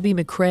of Bobby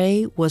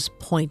McCrae was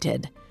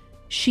pointed.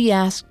 She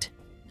asked,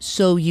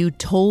 "So you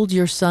told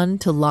your son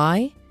to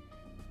lie?"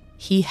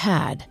 He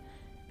had.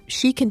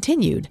 She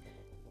continued,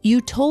 "You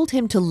told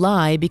him to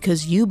lie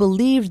because you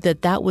believed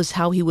that that was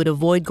how he would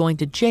avoid going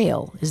to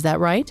jail, is that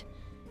right?"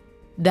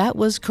 That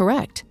was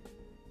correct.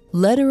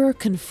 Lederer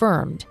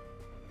confirmed,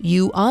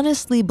 "You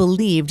honestly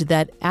believed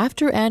that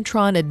after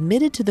Antron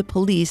admitted to the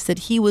police that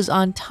he was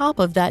on top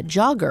of that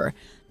jogger,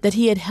 that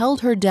he had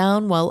held her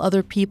down while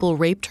other people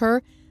raped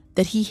her,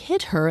 that he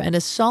hit her and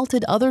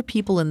assaulted other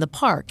people in the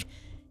park,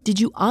 did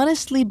you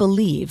honestly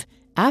believe,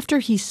 after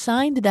he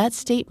signed that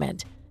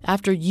statement,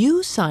 after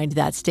you signed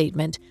that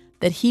statement,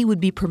 that he would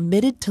be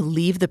permitted to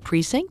leave the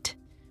precinct?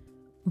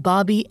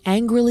 Bobby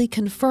angrily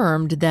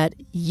confirmed that,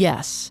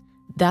 yes,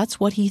 that's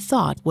what he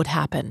thought would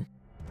happen.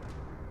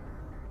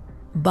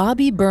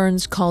 Bobby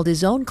Burns called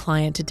his own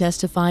client to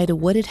testify to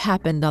what had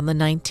happened on the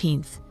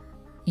 19th.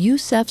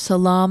 Yusef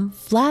Salaam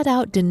flat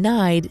out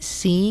denied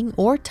seeing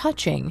or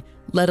touching,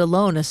 let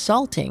alone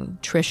assaulting,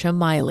 Tricia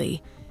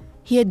Miley.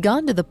 He had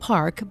gone to the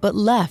park but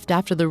left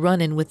after the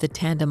run-in with the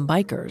tandem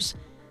bikers.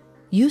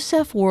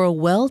 Yusef wore a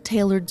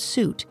well-tailored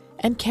suit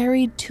and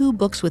carried 2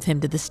 books with him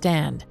to the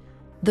stand,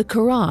 the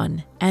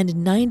Quran and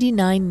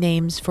 99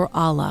 Names for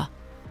Allah.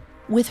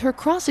 With her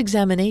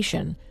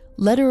cross-examination,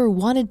 Lederer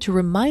wanted to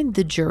remind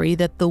the jury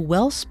that the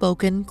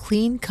well-spoken,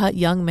 clean-cut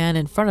young man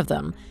in front of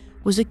them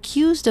was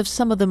accused of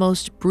some of the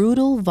most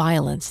brutal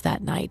violence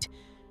that night.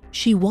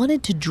 She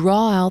wanted to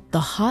draw out the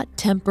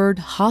hot-tempered,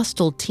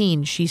 hostile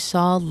teen she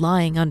saw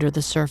lying under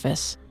the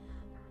surface.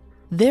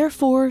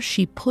 Therefore,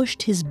 she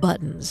pushed his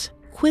buttons,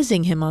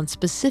 quizzing him on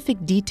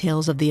specific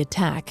details of the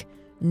attack,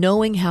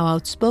 knowing how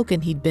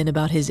outspoken he'd been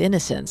about his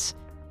innocence.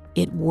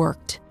 It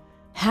worked.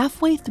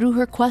 Halfway through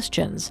her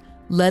questions,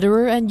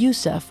 Lederer and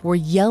Yusef were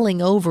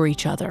yelling over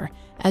each other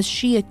as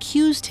she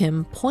accused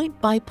him point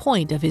by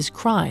point of his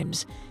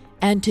crimes,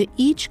 and to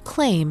each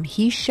claim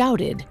he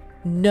shouted,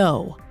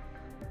 "No."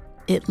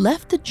 It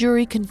left the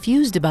jury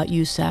confused about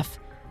Yusef.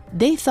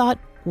 They thought,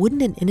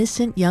 wouldn't an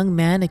innocent young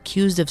man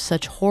accused of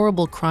such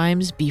horrible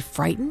crimes be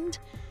frightened?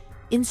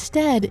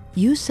 Instead,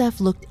 Yusef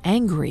looked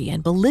angry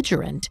and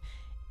belligerent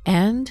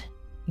and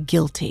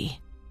guilty.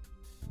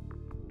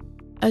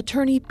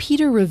 Attorney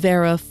Peter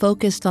Rivera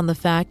focused on the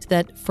fact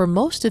that for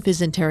most of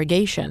his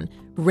interrogation,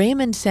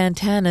 Raymond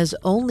Santana's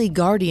only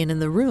guardian in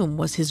the room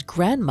was his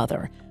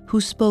grandmother, who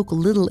spoke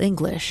little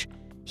English.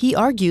 He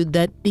argued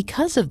that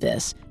because of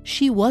this,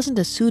 she wasn't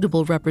a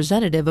suitable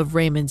representative of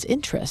Raymond's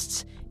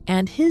interests,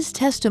 and his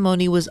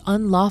testimony was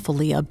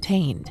unlawfully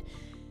obtained.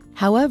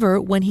 However,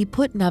 when he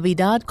put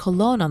Navidad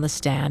Colon on the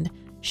stand,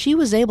 she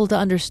was able to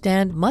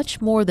understand much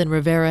more than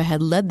Rivera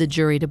had led the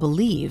jury to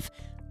believe,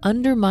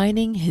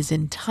 undermining his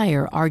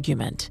entire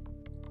argument.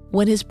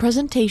 When his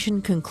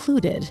presentation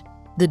concluded,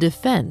 the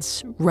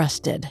defense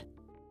rested.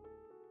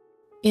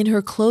 In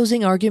her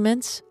closing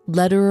arguments,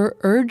 Lederer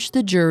urged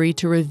the jury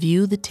to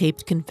review the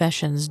taped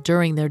confessions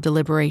during their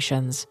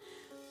deliberations.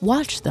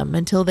 Watch them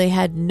until they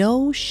had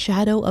no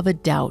shadow of a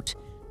doubt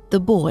the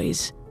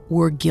boys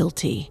were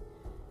guilty.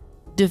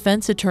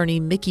 Defense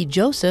attorney Mickey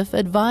Joseph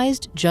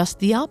advised just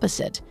the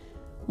opposite.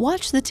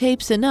 Watch the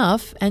tapes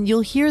enough and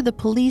you'll hear the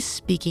police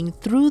speaking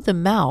through the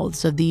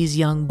mouths of these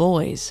young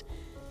boys.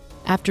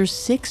 After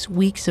 6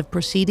 weeks of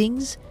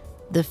proceedings,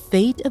 the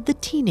fate of the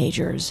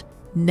teenagers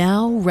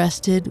now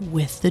rested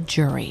with the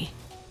jury.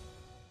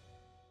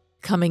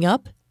 Coming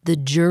up, the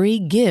jury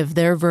give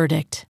their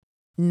verdict.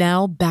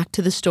 Now back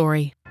to the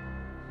story.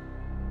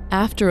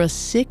 After a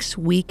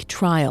 6-week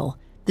trial,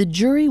 the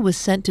jury was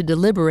sent to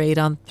deliberate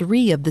on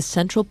 3 of the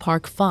Central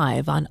Park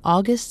 5 on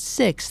August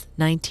 6,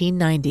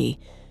 1990.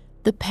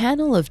 The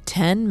panel of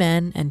 10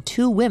 men and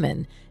 2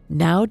 women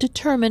now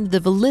determined the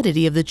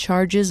validity of the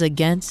charges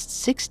against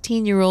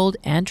 16-year-old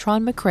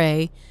Antron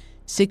McCray,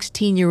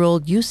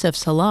 16-year-old Yusef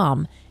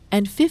Salaam,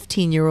 and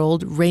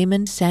 15-year-old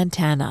Raymond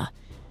Santana.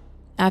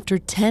 After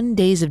 10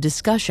 days of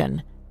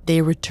discussion,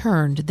 they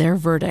returned their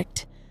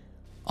verdict.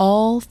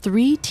 All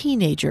 3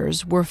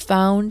 teenagers were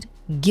found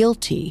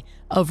guilty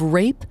of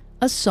rape,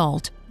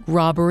 assault,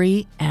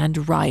 robbery,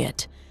 and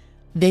riot.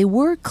 They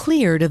were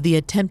cleared of the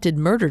attempted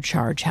murder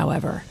charge,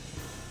 however.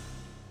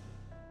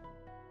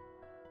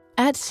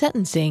 At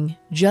sentencing,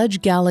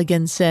 Judge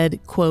Galligan said,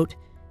 quote,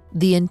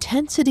 "The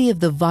intensity of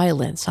the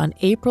violence on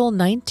April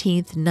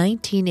 19,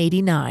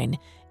 1989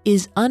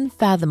 is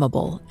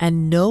unfathomable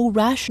and no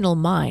rational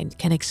mind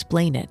can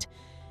explain it.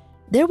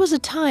 There was a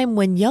time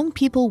when young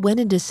people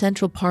went into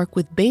Central Park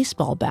with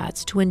baseball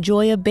bats to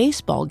enjoy a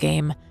baseball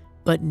game,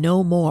 but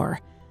no more.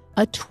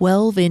 A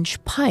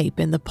 12-inch pipe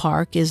in the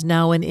park is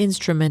now an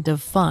instrument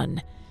of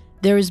fun.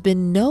 There has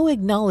been no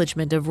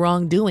acknowledgement of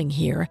wrongdoing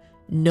here,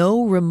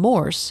 no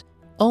remorse,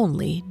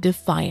 only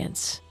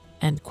defiance."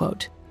 End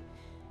quote.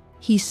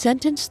 He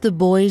sentenced the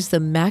boys the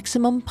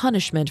maximum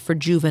punishment for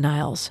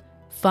juveniles,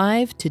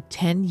 5 to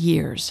 10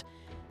 years.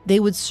 They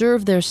would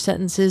serve their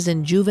sentences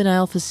in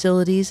juvenile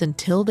facilities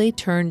until they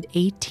turned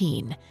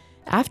 18,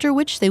 after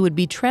which they would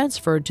be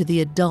transferred to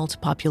the adult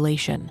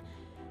population.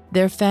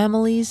 Their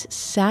families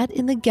sat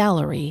in the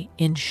gallery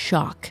in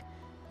shock.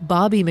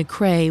 Bobby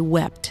McCray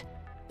wept.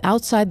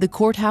 Outside the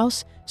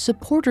courthouse,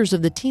 supporters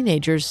of the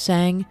teenagers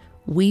sang,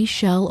 "We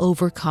shall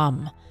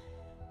overcome."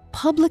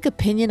 Public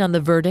opinion on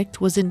the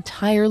verdict was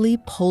entirely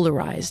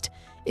polarized.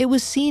 It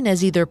was seen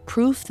as either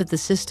proof that the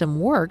system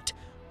worked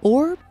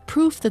or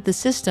proof that the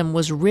system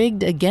was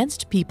rigged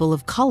against people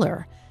of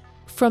color.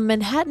 From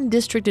Manhattan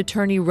District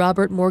Attorney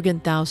Robert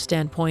Morgenthau's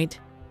standpoint,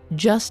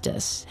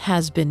 justice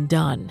has been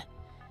done.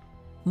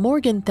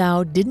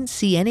 Morgenthau didn't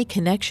see any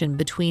connection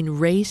between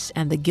race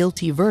and the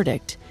guilty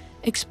verdict,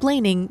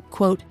 explaining,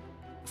 quote,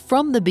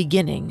 "From the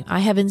beginning, I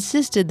have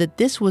insisted that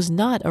this was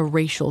not a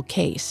racial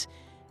case.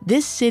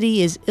 This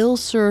city is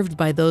ill-served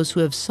by those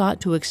who have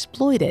sought to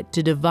exploit it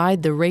to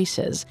divide the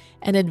races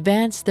and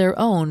advance their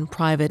own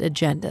private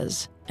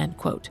agendas," end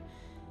quote.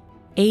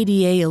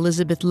 ADA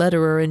Elizabeth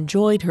Lederer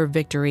enjoyed her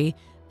victory,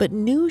 but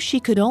knew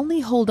she could only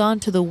hold on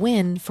to the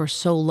win for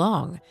so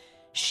long.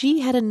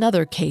 She had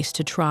another case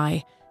to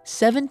try.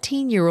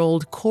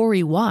 17-year-old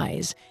Corey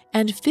Wise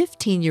and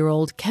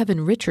 15-year-old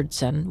Kevin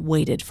Richardson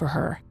waited for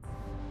her.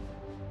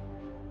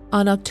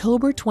 On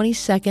October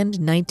 22,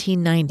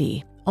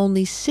 1990,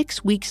 only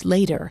 6 weeks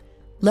later,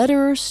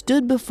 Lederer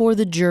stood before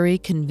the jury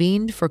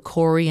convened for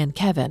Corey and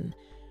Kevin.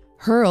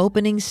 Her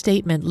opening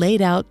statement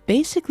laid out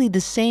basically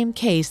the same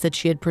case that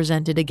she had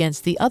presented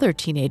against the other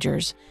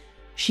teenagers.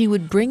 She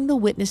would bring the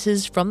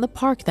witnesses from the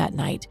park that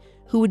night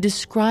who would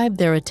describe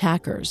their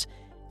attackers,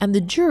 and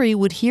the jury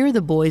would hear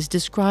the boys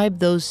describe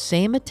those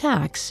same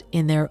attacks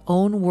in their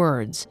own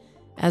words,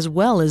 as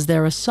well as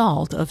their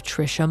assault of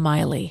Tricia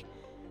Miley.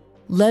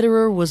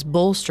 Lederer was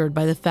bolstered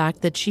by the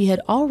fact that she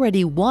had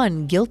already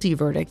won guilty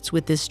verdicts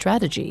with this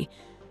strategy.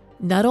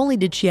 Not only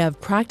did she have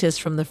practice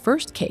from the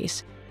first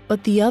case,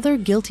 but the other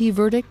guilty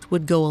verdict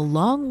would go a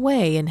long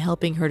way in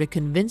helping her to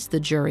convince the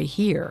jury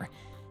here.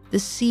 The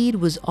seed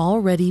was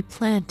already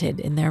planted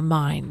in their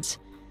minds.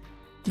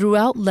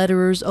 Throughout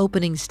Lederer's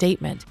opening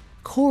statement,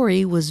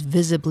 Corey was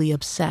visibly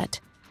upset.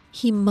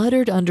 He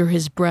muttered under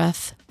his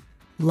breath,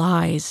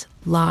 "Lies,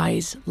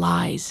 lies,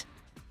 lies."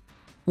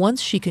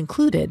 Once she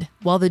concluded,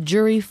 while the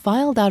jury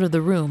filed out of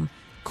the room,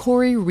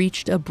 Corey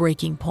reached a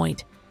breaking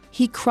point.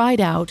 He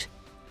cried out,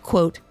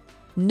 quote,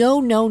 "No,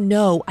 no,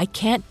 no, I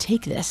can't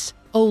take this.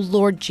 Oh,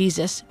 Lord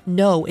Jesus,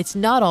 no, it's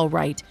not all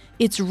right.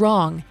 It's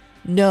wrong.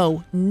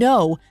 No,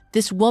 no,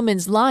 this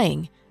woman's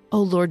lying.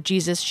 Oh, Lord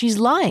Jesus, she's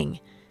lying,"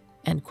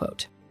 end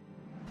quote.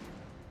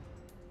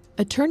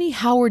 Attorney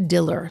Howard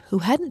Diller, who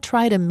hadn't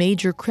tried a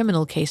major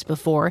criminal case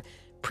before,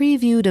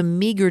 previewed a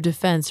meager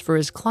defense for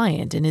his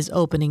client in his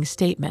opening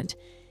statement.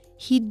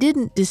 He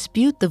didn't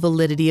dispute the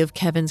validity of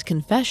Kevin's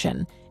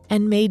confession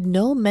and made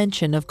no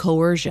mention of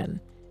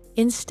coercion.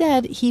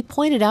 Instead, he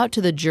pointed out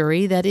to the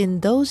jury that in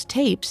those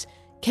tapes,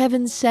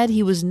 Kevin said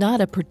he was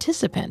not a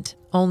participant,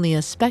 only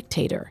a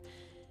spectator.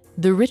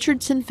 The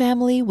Richardson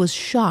family was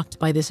shocked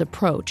by this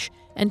approach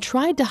and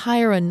tried to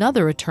hire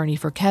another attorney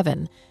for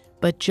Kevin,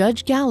 but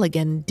Judge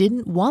Galligan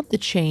didn't want the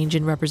change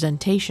in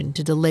representation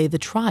to delay the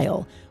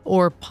trial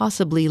or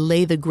possibly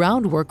lay the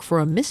groundwork for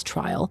a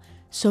mistrial,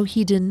 so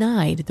he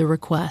denied the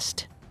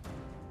request.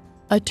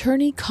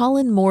 Attorney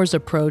Colin Moore's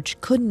approach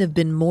couldn't have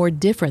been more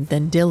different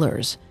than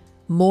Diller's.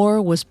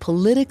 Moore was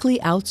politically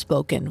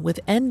outspoken with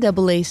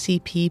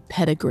NAACP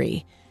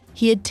pedigree.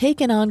 He had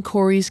taken on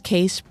Corey's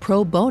case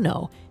pro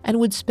bono and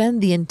would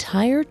spend the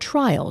entire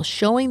trial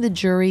showing the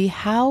jury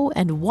how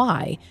and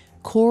why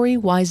Corey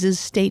Wise's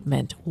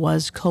statement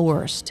was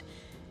coerced.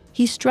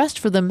 He stressed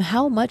for them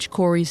how much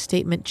Corey's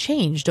statement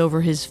changed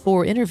over his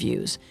 4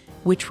 interviews,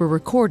 which were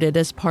recorded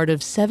as part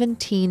of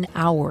 17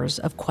 hours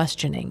of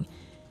questioning.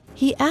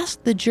 He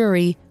asked the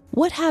jury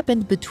what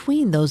happened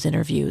between those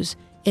interviews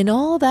in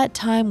all that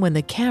time when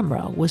the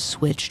camera was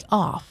switched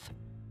off.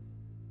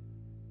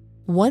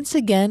 Once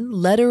again,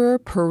 Lederer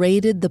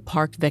paraded the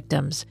park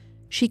victims.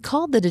 She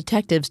called the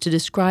detectives to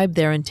describe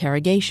their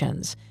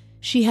interrogations.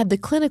 She had the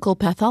clinical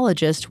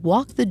pathologist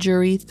walk the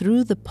jury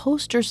through the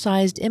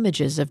poster-sized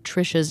images of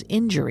Tricia's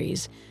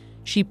injuries.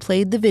 She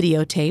played the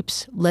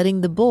videotapes,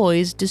 letting the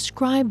boys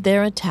describe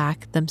their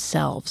attack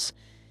themselves.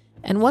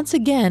 And once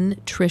again,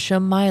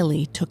 Tricia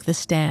Miley took the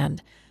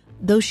stand,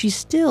 though she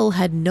still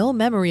had no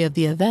memory of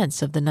the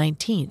events of the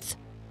 19th.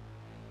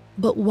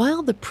 But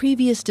while the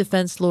previous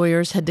defense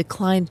lawyers had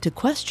declined to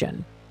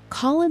question,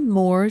 Colin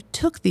Moore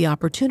took the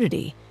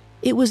opportunity.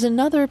 It was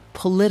another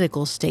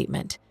political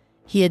statement.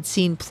 He had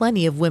seen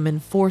plenty of women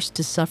forced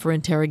to suffer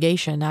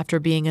interrogation after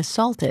being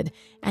assaulted,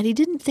 and he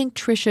didn't think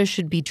Tricia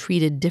should be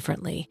treated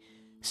differently.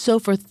 So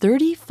for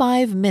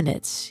 35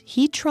 minutes,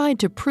 he tried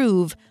to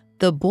prove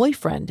the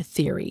boyfriend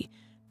theory,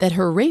 that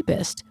her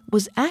rapist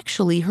was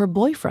actually her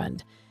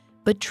boyfriend.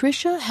 But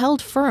Tricia held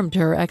firm to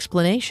her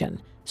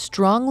explanation,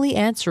 strongly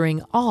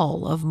answering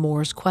all of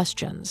Moore's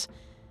questions.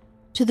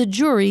 To the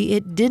jury,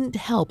 it didn't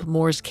help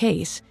Moore's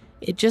case.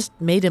 It just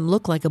made him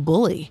look like a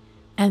bully.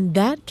 And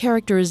that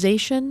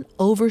characterization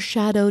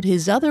overshadowed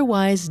his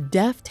otherwise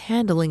deft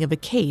handling of a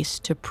case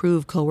to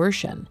prove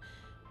coercion.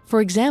 For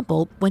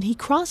example, when he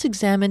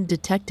cross-examined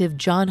Detective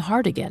John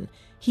Hartigan,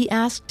 he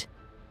asked,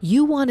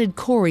 "You wanted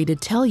Corey to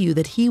tell you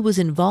that he was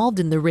involved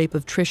in the rape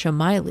of Tricia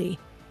Miley.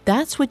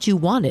 That's what you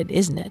wanted,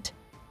 isn't it?"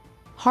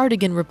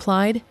 Hartigan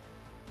replied,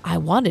 "I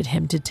wanted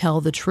him to tell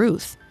the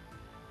truth."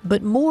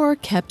 But Moore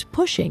kept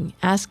pushing,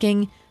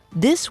 asking,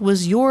 "This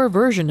was your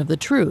version of the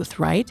truth,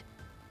 right?"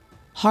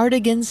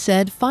 Hartigan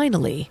said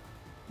finally,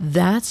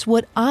 "That's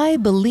what I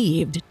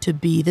believed to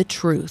be the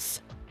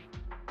truth."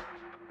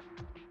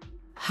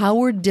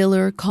 Howard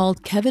Diller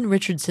called Kevin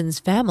Richardson's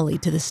family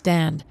to the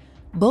stand.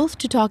 both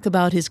to talk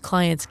about his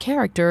client's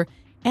character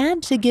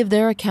and to give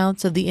their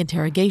accounts of the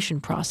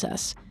interrogation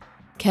process.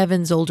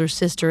 Kevin's older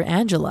sister,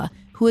 Angela,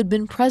 who had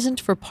been present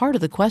for part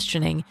of the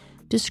questioning,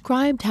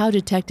 described how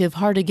Detective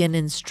Hartigan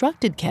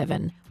instructed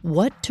Kevin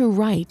what to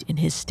write in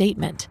his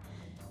statement.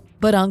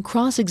 But on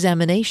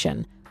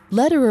cross-examination,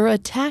 Lederer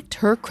attacked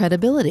her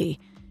credibility.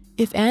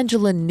 If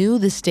Angela knew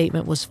the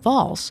statement was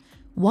false,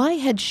 why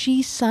had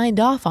she signed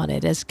off on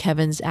it as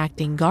Kevin's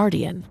acting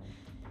guardian?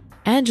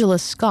 Angela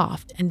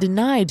scoffed and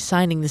denied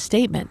signing the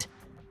statement.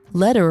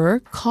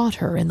 Lederer caught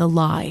her in the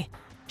lie.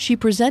 She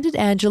presented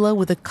Angela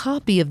with a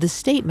copy of the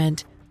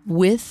statement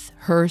with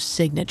her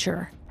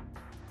signature.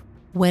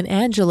 When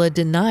Angela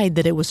denied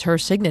that it was her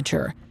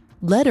signature,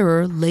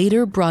 Lederer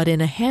later brought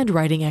in a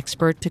handwriting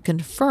expert to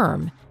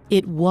confirm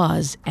it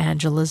was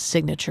Angela's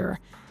signature.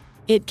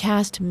 It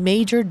cast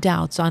major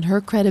doubts on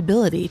her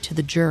credibility to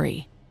the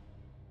jury.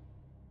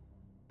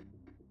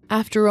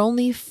 After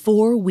only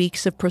 4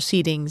 weeks of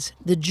proceedings,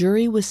 the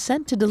jury was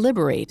sent to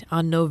deliberate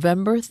on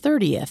November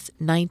 30th,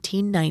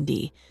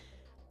 1990.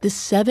 The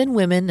 7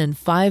 women and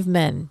 5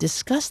 men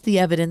discussed the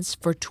evidence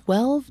for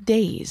 12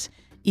 days,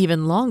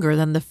 even longer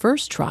than the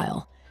first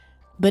trial.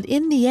 But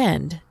in the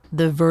end,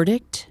 the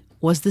verdict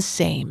was the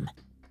same: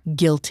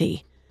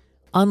 guilty.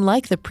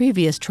 Unlike the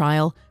previous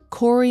trial,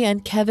 Corey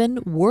and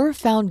Kevin were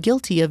found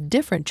guilty of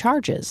different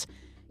charges.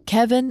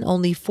 Kevin,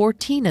 only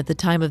 14 at the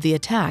time of the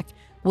attack,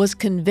 was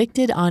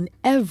convicted on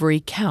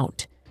every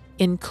count,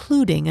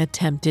 including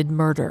attempted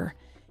murder.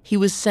 He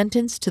was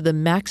sentenced to the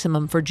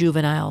maximum for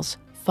juveniles,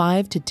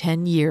 5 to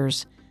 10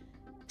 years.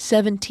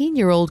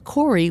 17-year-old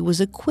Corey was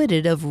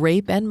acquitted of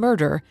rape and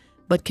murder,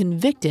 but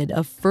convicted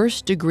of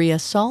first-degree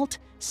assault,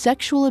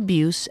 sexual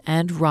abuse,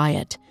 and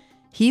riot.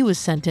 He was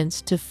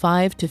sentenced to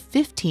 5 to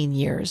 15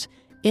 years,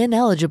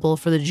 ineligible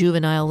for the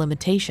juvenile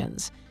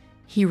limitations.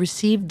 He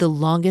received the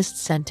longest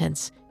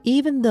sentence,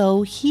 even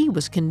though he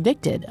was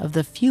convicted of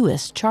the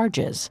fewest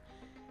charges.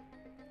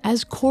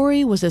 As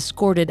Corey was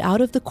escorted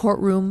out of the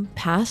courtroom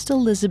past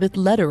Elizabeth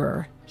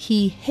Lederer,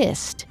 he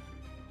hissed,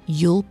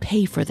 "You'll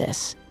pay for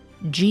this.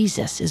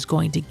 Jesus is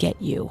going to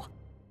get you."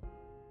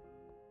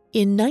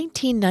 In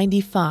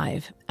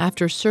 1995,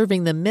 after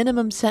serving the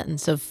minimum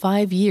sentence of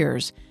 5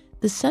 years,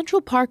 the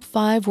Central Park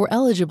Five were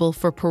eligible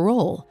for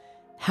parole.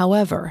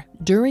 However,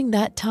 during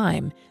that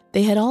time,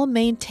 they had all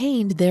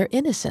maintained their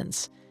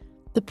innocence.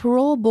 The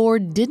parole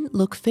board didn't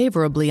look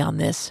favorably on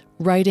this,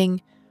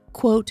 writing,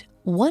 quote,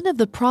 "One of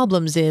the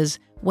problems is,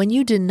 when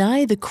you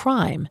deny the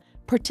crime,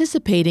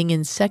 participating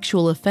in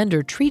sexual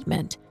offender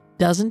treatment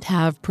doesn't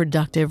have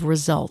productive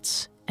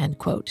results," end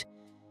quote.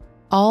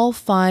 All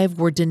 5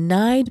 were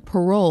denied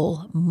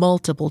parole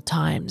multiple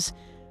times.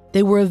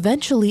 They were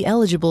eventually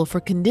eligible for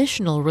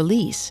conditional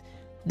release.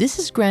 This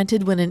is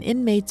granted when an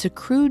inmate's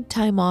accrued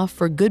time off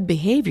for good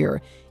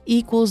behavior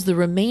equals the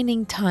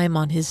remaining time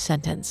on his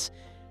sentence.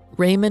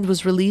 Raymond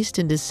was released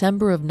in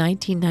December of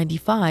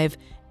 1995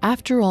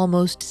 after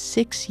almost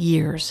 6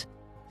 years.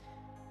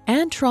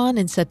 Antron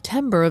in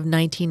September of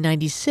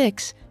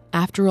 1996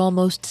 after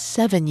almost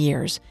 7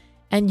 years,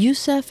 and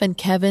Yusef and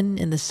Kevin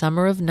in the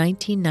summer of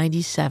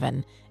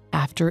 1997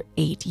 after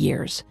 8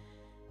 years.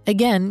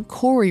 Again,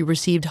 Corey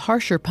received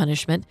harsher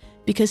punishment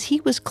because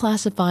he was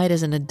classified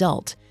as an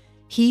adult.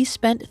 He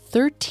spent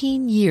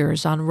 13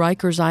 years on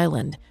Rikers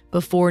Island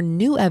before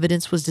new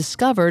evidence was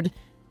discovered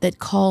that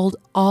called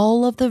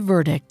all of the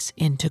verdicts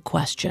into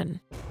question.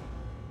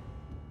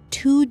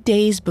 2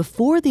 days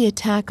before the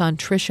attack on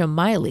Tricia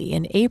Miley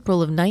in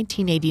April of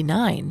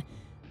 1989,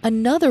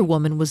 another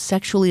woman was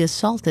sexually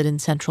assaulted in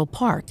Central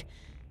Park.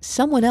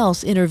 Someone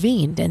else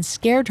intervened and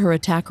scared her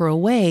attacker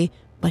away,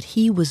 but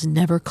he was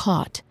never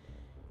caught.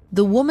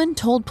 The woman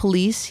told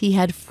police he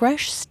had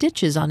fresh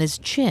stitches on his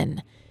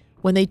chin.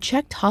 When they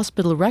checked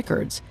hospital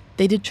records,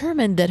 they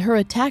determined that her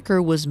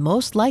attacker was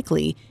most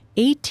likely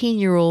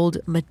 18-year-old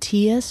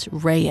Matias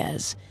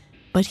Reyes,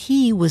 but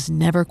he was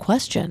never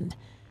questioned.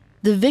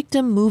 The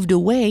victim moved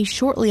away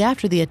shortly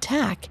after the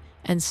attack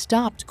and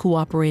stopped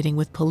cooperating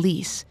with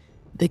police.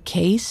 The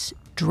case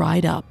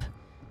dried up.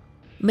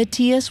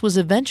 Matias was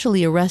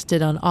eventually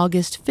arrested on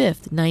August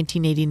 5,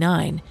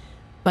 1989.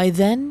 By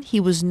then, he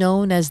was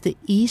known as the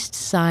East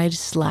Side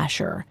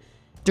Slasher.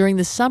 During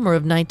the summer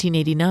of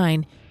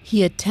 1989,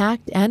 he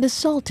attacked and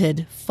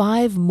assaulted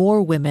 5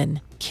 more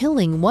women,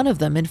 killing one of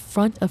them in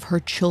front of her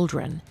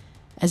children.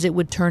 As it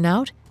would turn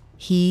out,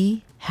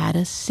 he had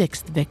a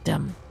 6th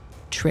victim,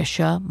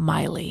 Tricia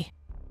Miley.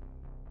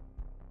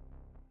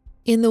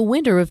 In the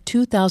winter of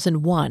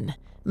 2001,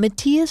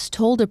 Matias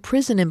told a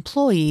prison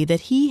employee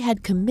that he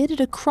had committed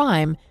a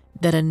crime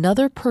that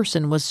another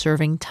person was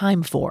serving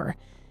time for.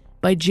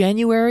 By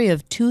January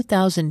of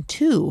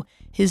 2002,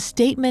 his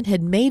statement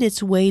had made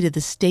its way to the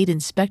state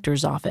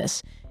inspector's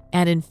office,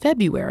 and in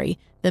February,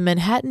 the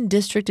Manhattan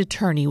District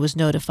Attorney was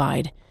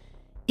notified.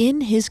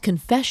 In his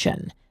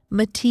confession,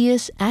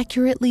 Matias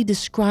accurately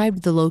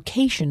described the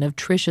location of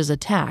Tricia's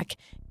attack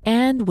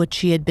and what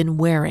she had been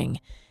wearing.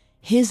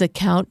 His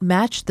account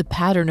matched the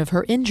pattern of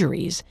her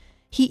injuries.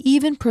 He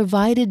even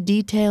provided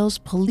details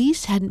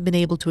police hadn't been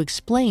able to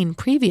explain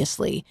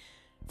previously.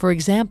 For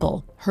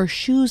example, her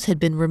shoes had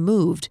been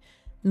removed.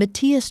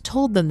 Matthias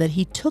told them that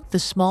he took the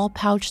small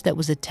pouch that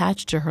was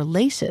attached to her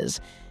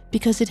laces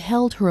because it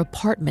held her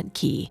apartment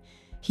key.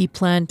 He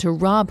planned to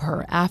rob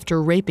her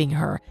after raping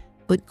her,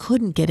 but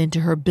couldn't get into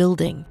her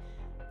building.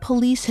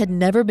 Police had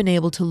never been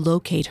able to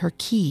locate her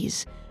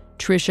keys.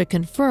 Tricia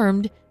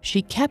confirmed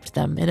she kept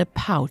them in a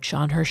pouch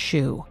on her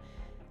shoe.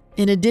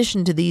 In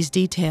addition to these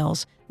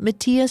details,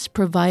 Matthias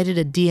provided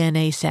a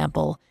DNA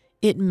sample.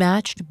 It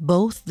matched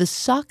both the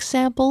sock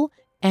sample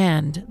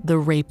and the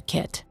rape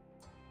kit.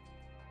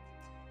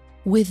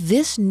 With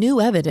this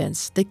new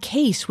evidence, the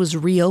case was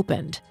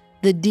reopened.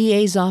 The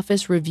DA's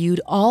office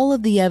reviewed all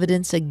of the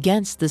evidence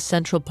against the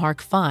Central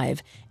Park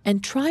Five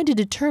and tried to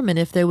determine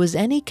if there was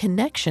any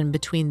connection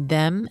between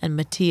them and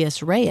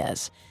Matthias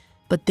Reyes,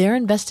 but their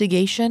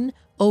investigation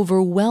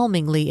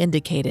overwhelmingly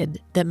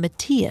indicated that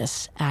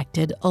Matthias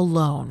acted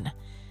alone.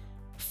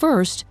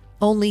 First,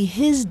 only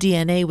his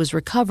DNA was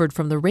recovered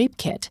from the rape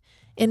kit.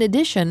 In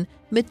addition,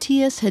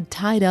 Matthias had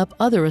tied up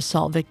other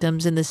assault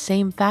victims in the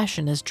same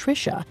fashion as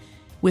Tricia,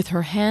 with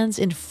her hands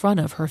in front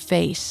of her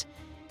face.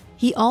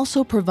 He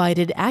also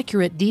provided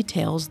accurate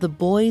details the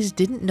boys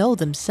didn't know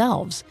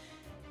themselves.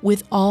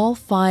 With all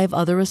 5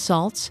 other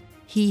assaults,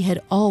 he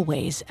had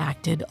always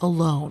acted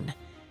alone.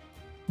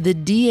 The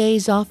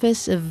DA's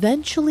office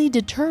eventually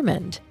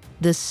determined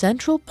the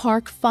Central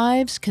Park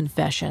Five's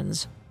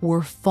confessions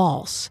were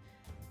false.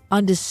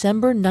 On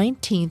December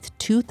 19,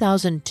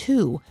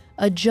 2002,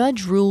 a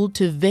judge ruled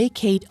to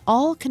vacate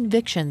all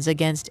convictions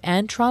against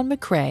Antron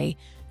McCray,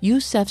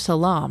 Yusef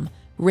Salaam,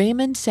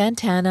 Raymond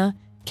Santana,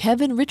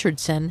 Kevin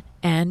Richardson,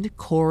 and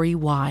Corey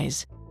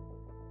Wise.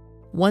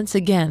 Once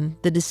again,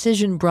 the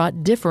decision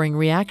brought differing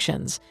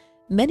reactions.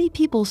 Many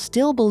people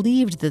still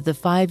believed that the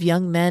 5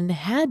 young men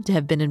had to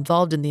have been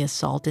involved in the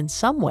assault in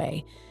some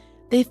way.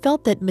 They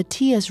felt that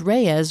Matthias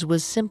Reyes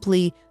was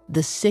simply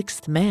the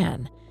 6th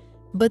man.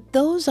 But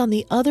those on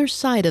the other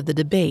side of the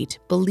debate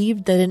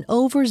believed that an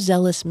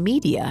overzealous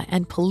media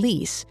and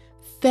police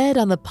fed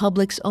on the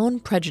public's own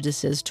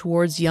prejudices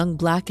towards young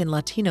Black and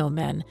Latino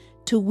men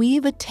to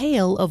weave a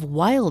tale of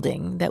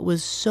wilding that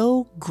was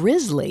so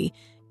grisly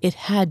it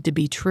had to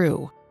be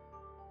true.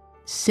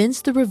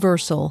 Since the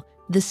reversal,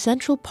 the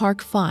Central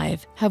Park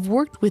Five have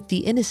worked with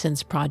the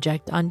Innocence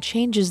Project on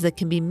changes that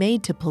can be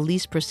made to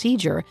police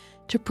procedure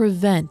to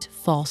prevent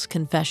false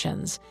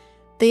confessions.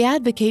 They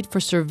advocate for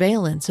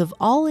surveillance of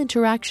all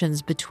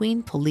interactions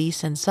between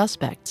police and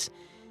suspects.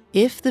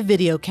 If the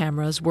video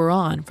cameras were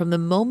on from the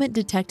moment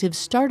detectives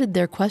started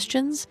their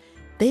questions,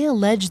 they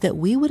allege that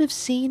we would have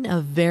seen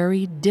a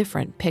very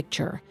different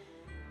picture.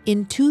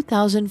 In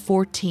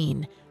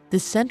 2014, the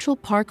Central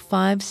Park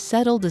Five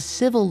settled a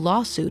civil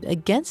lawsuit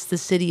against the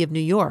city of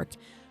New York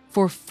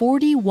for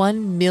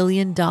 $41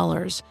 million,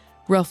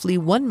 roughly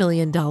 $1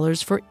 million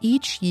for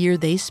each year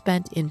they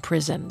spent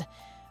imprisoned.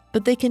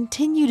 But they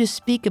continue to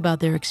speak about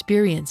their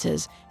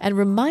experiences and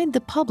remind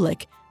the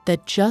public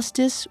that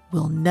justice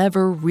will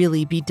never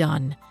really be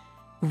done.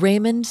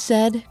 Raymond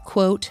said,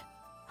 quote,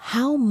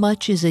 "How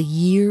much is a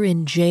year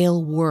in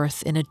jail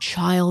worth in a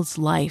child's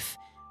life?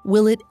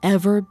 Will it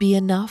ever be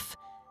enough?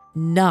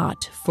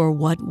 Not for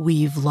what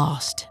we've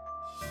lost."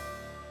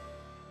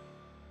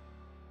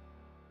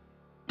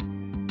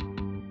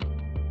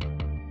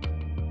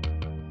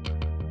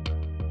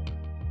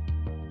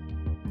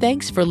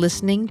 Thanks for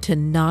listening to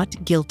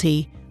Not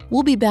Guilty.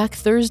 We'll be back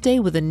Thursday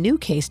with a new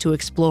case to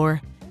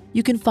explore.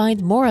 You can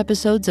find more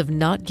episodes of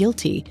Not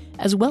Guilty,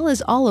 as well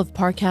as all of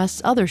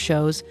Parcast's other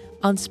shows,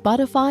 on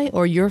Spotify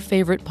or your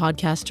favorite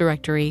podcast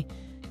directory.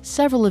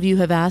 Several of you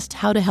have asked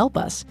how to help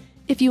us.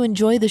 If you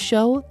enjoy the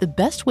show, the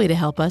best way to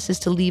help us is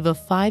to leave a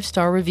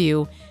 5-star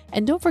review.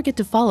 And don't forget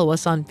to follow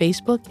us on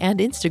Facebook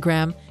and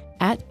Instagram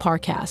at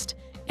Parcast,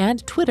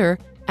 and Twitter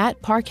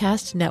at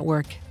Parcast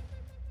Network.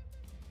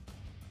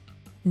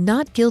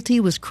 Not Guilty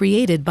was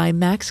created by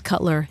Max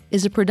Cutler,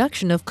 is a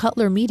production of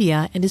Cutler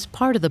Media, and is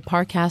part of the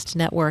Parcast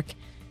Network.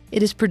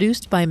 It is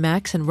produced by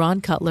Max and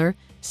Ron Cutler,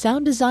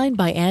 sound designed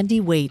by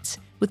Andy Waits,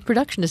 with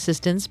production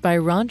assistance by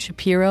Ron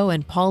Shapiro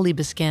and Paul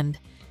Liebeskind.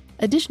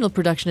 Additional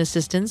production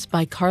assistance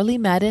by Carly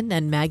Madden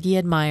and Maggie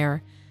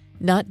Admire.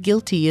 Not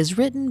Guilty is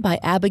written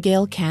by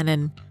Abigail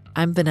Cannon.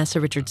 I'm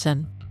Vanessa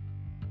Richardson.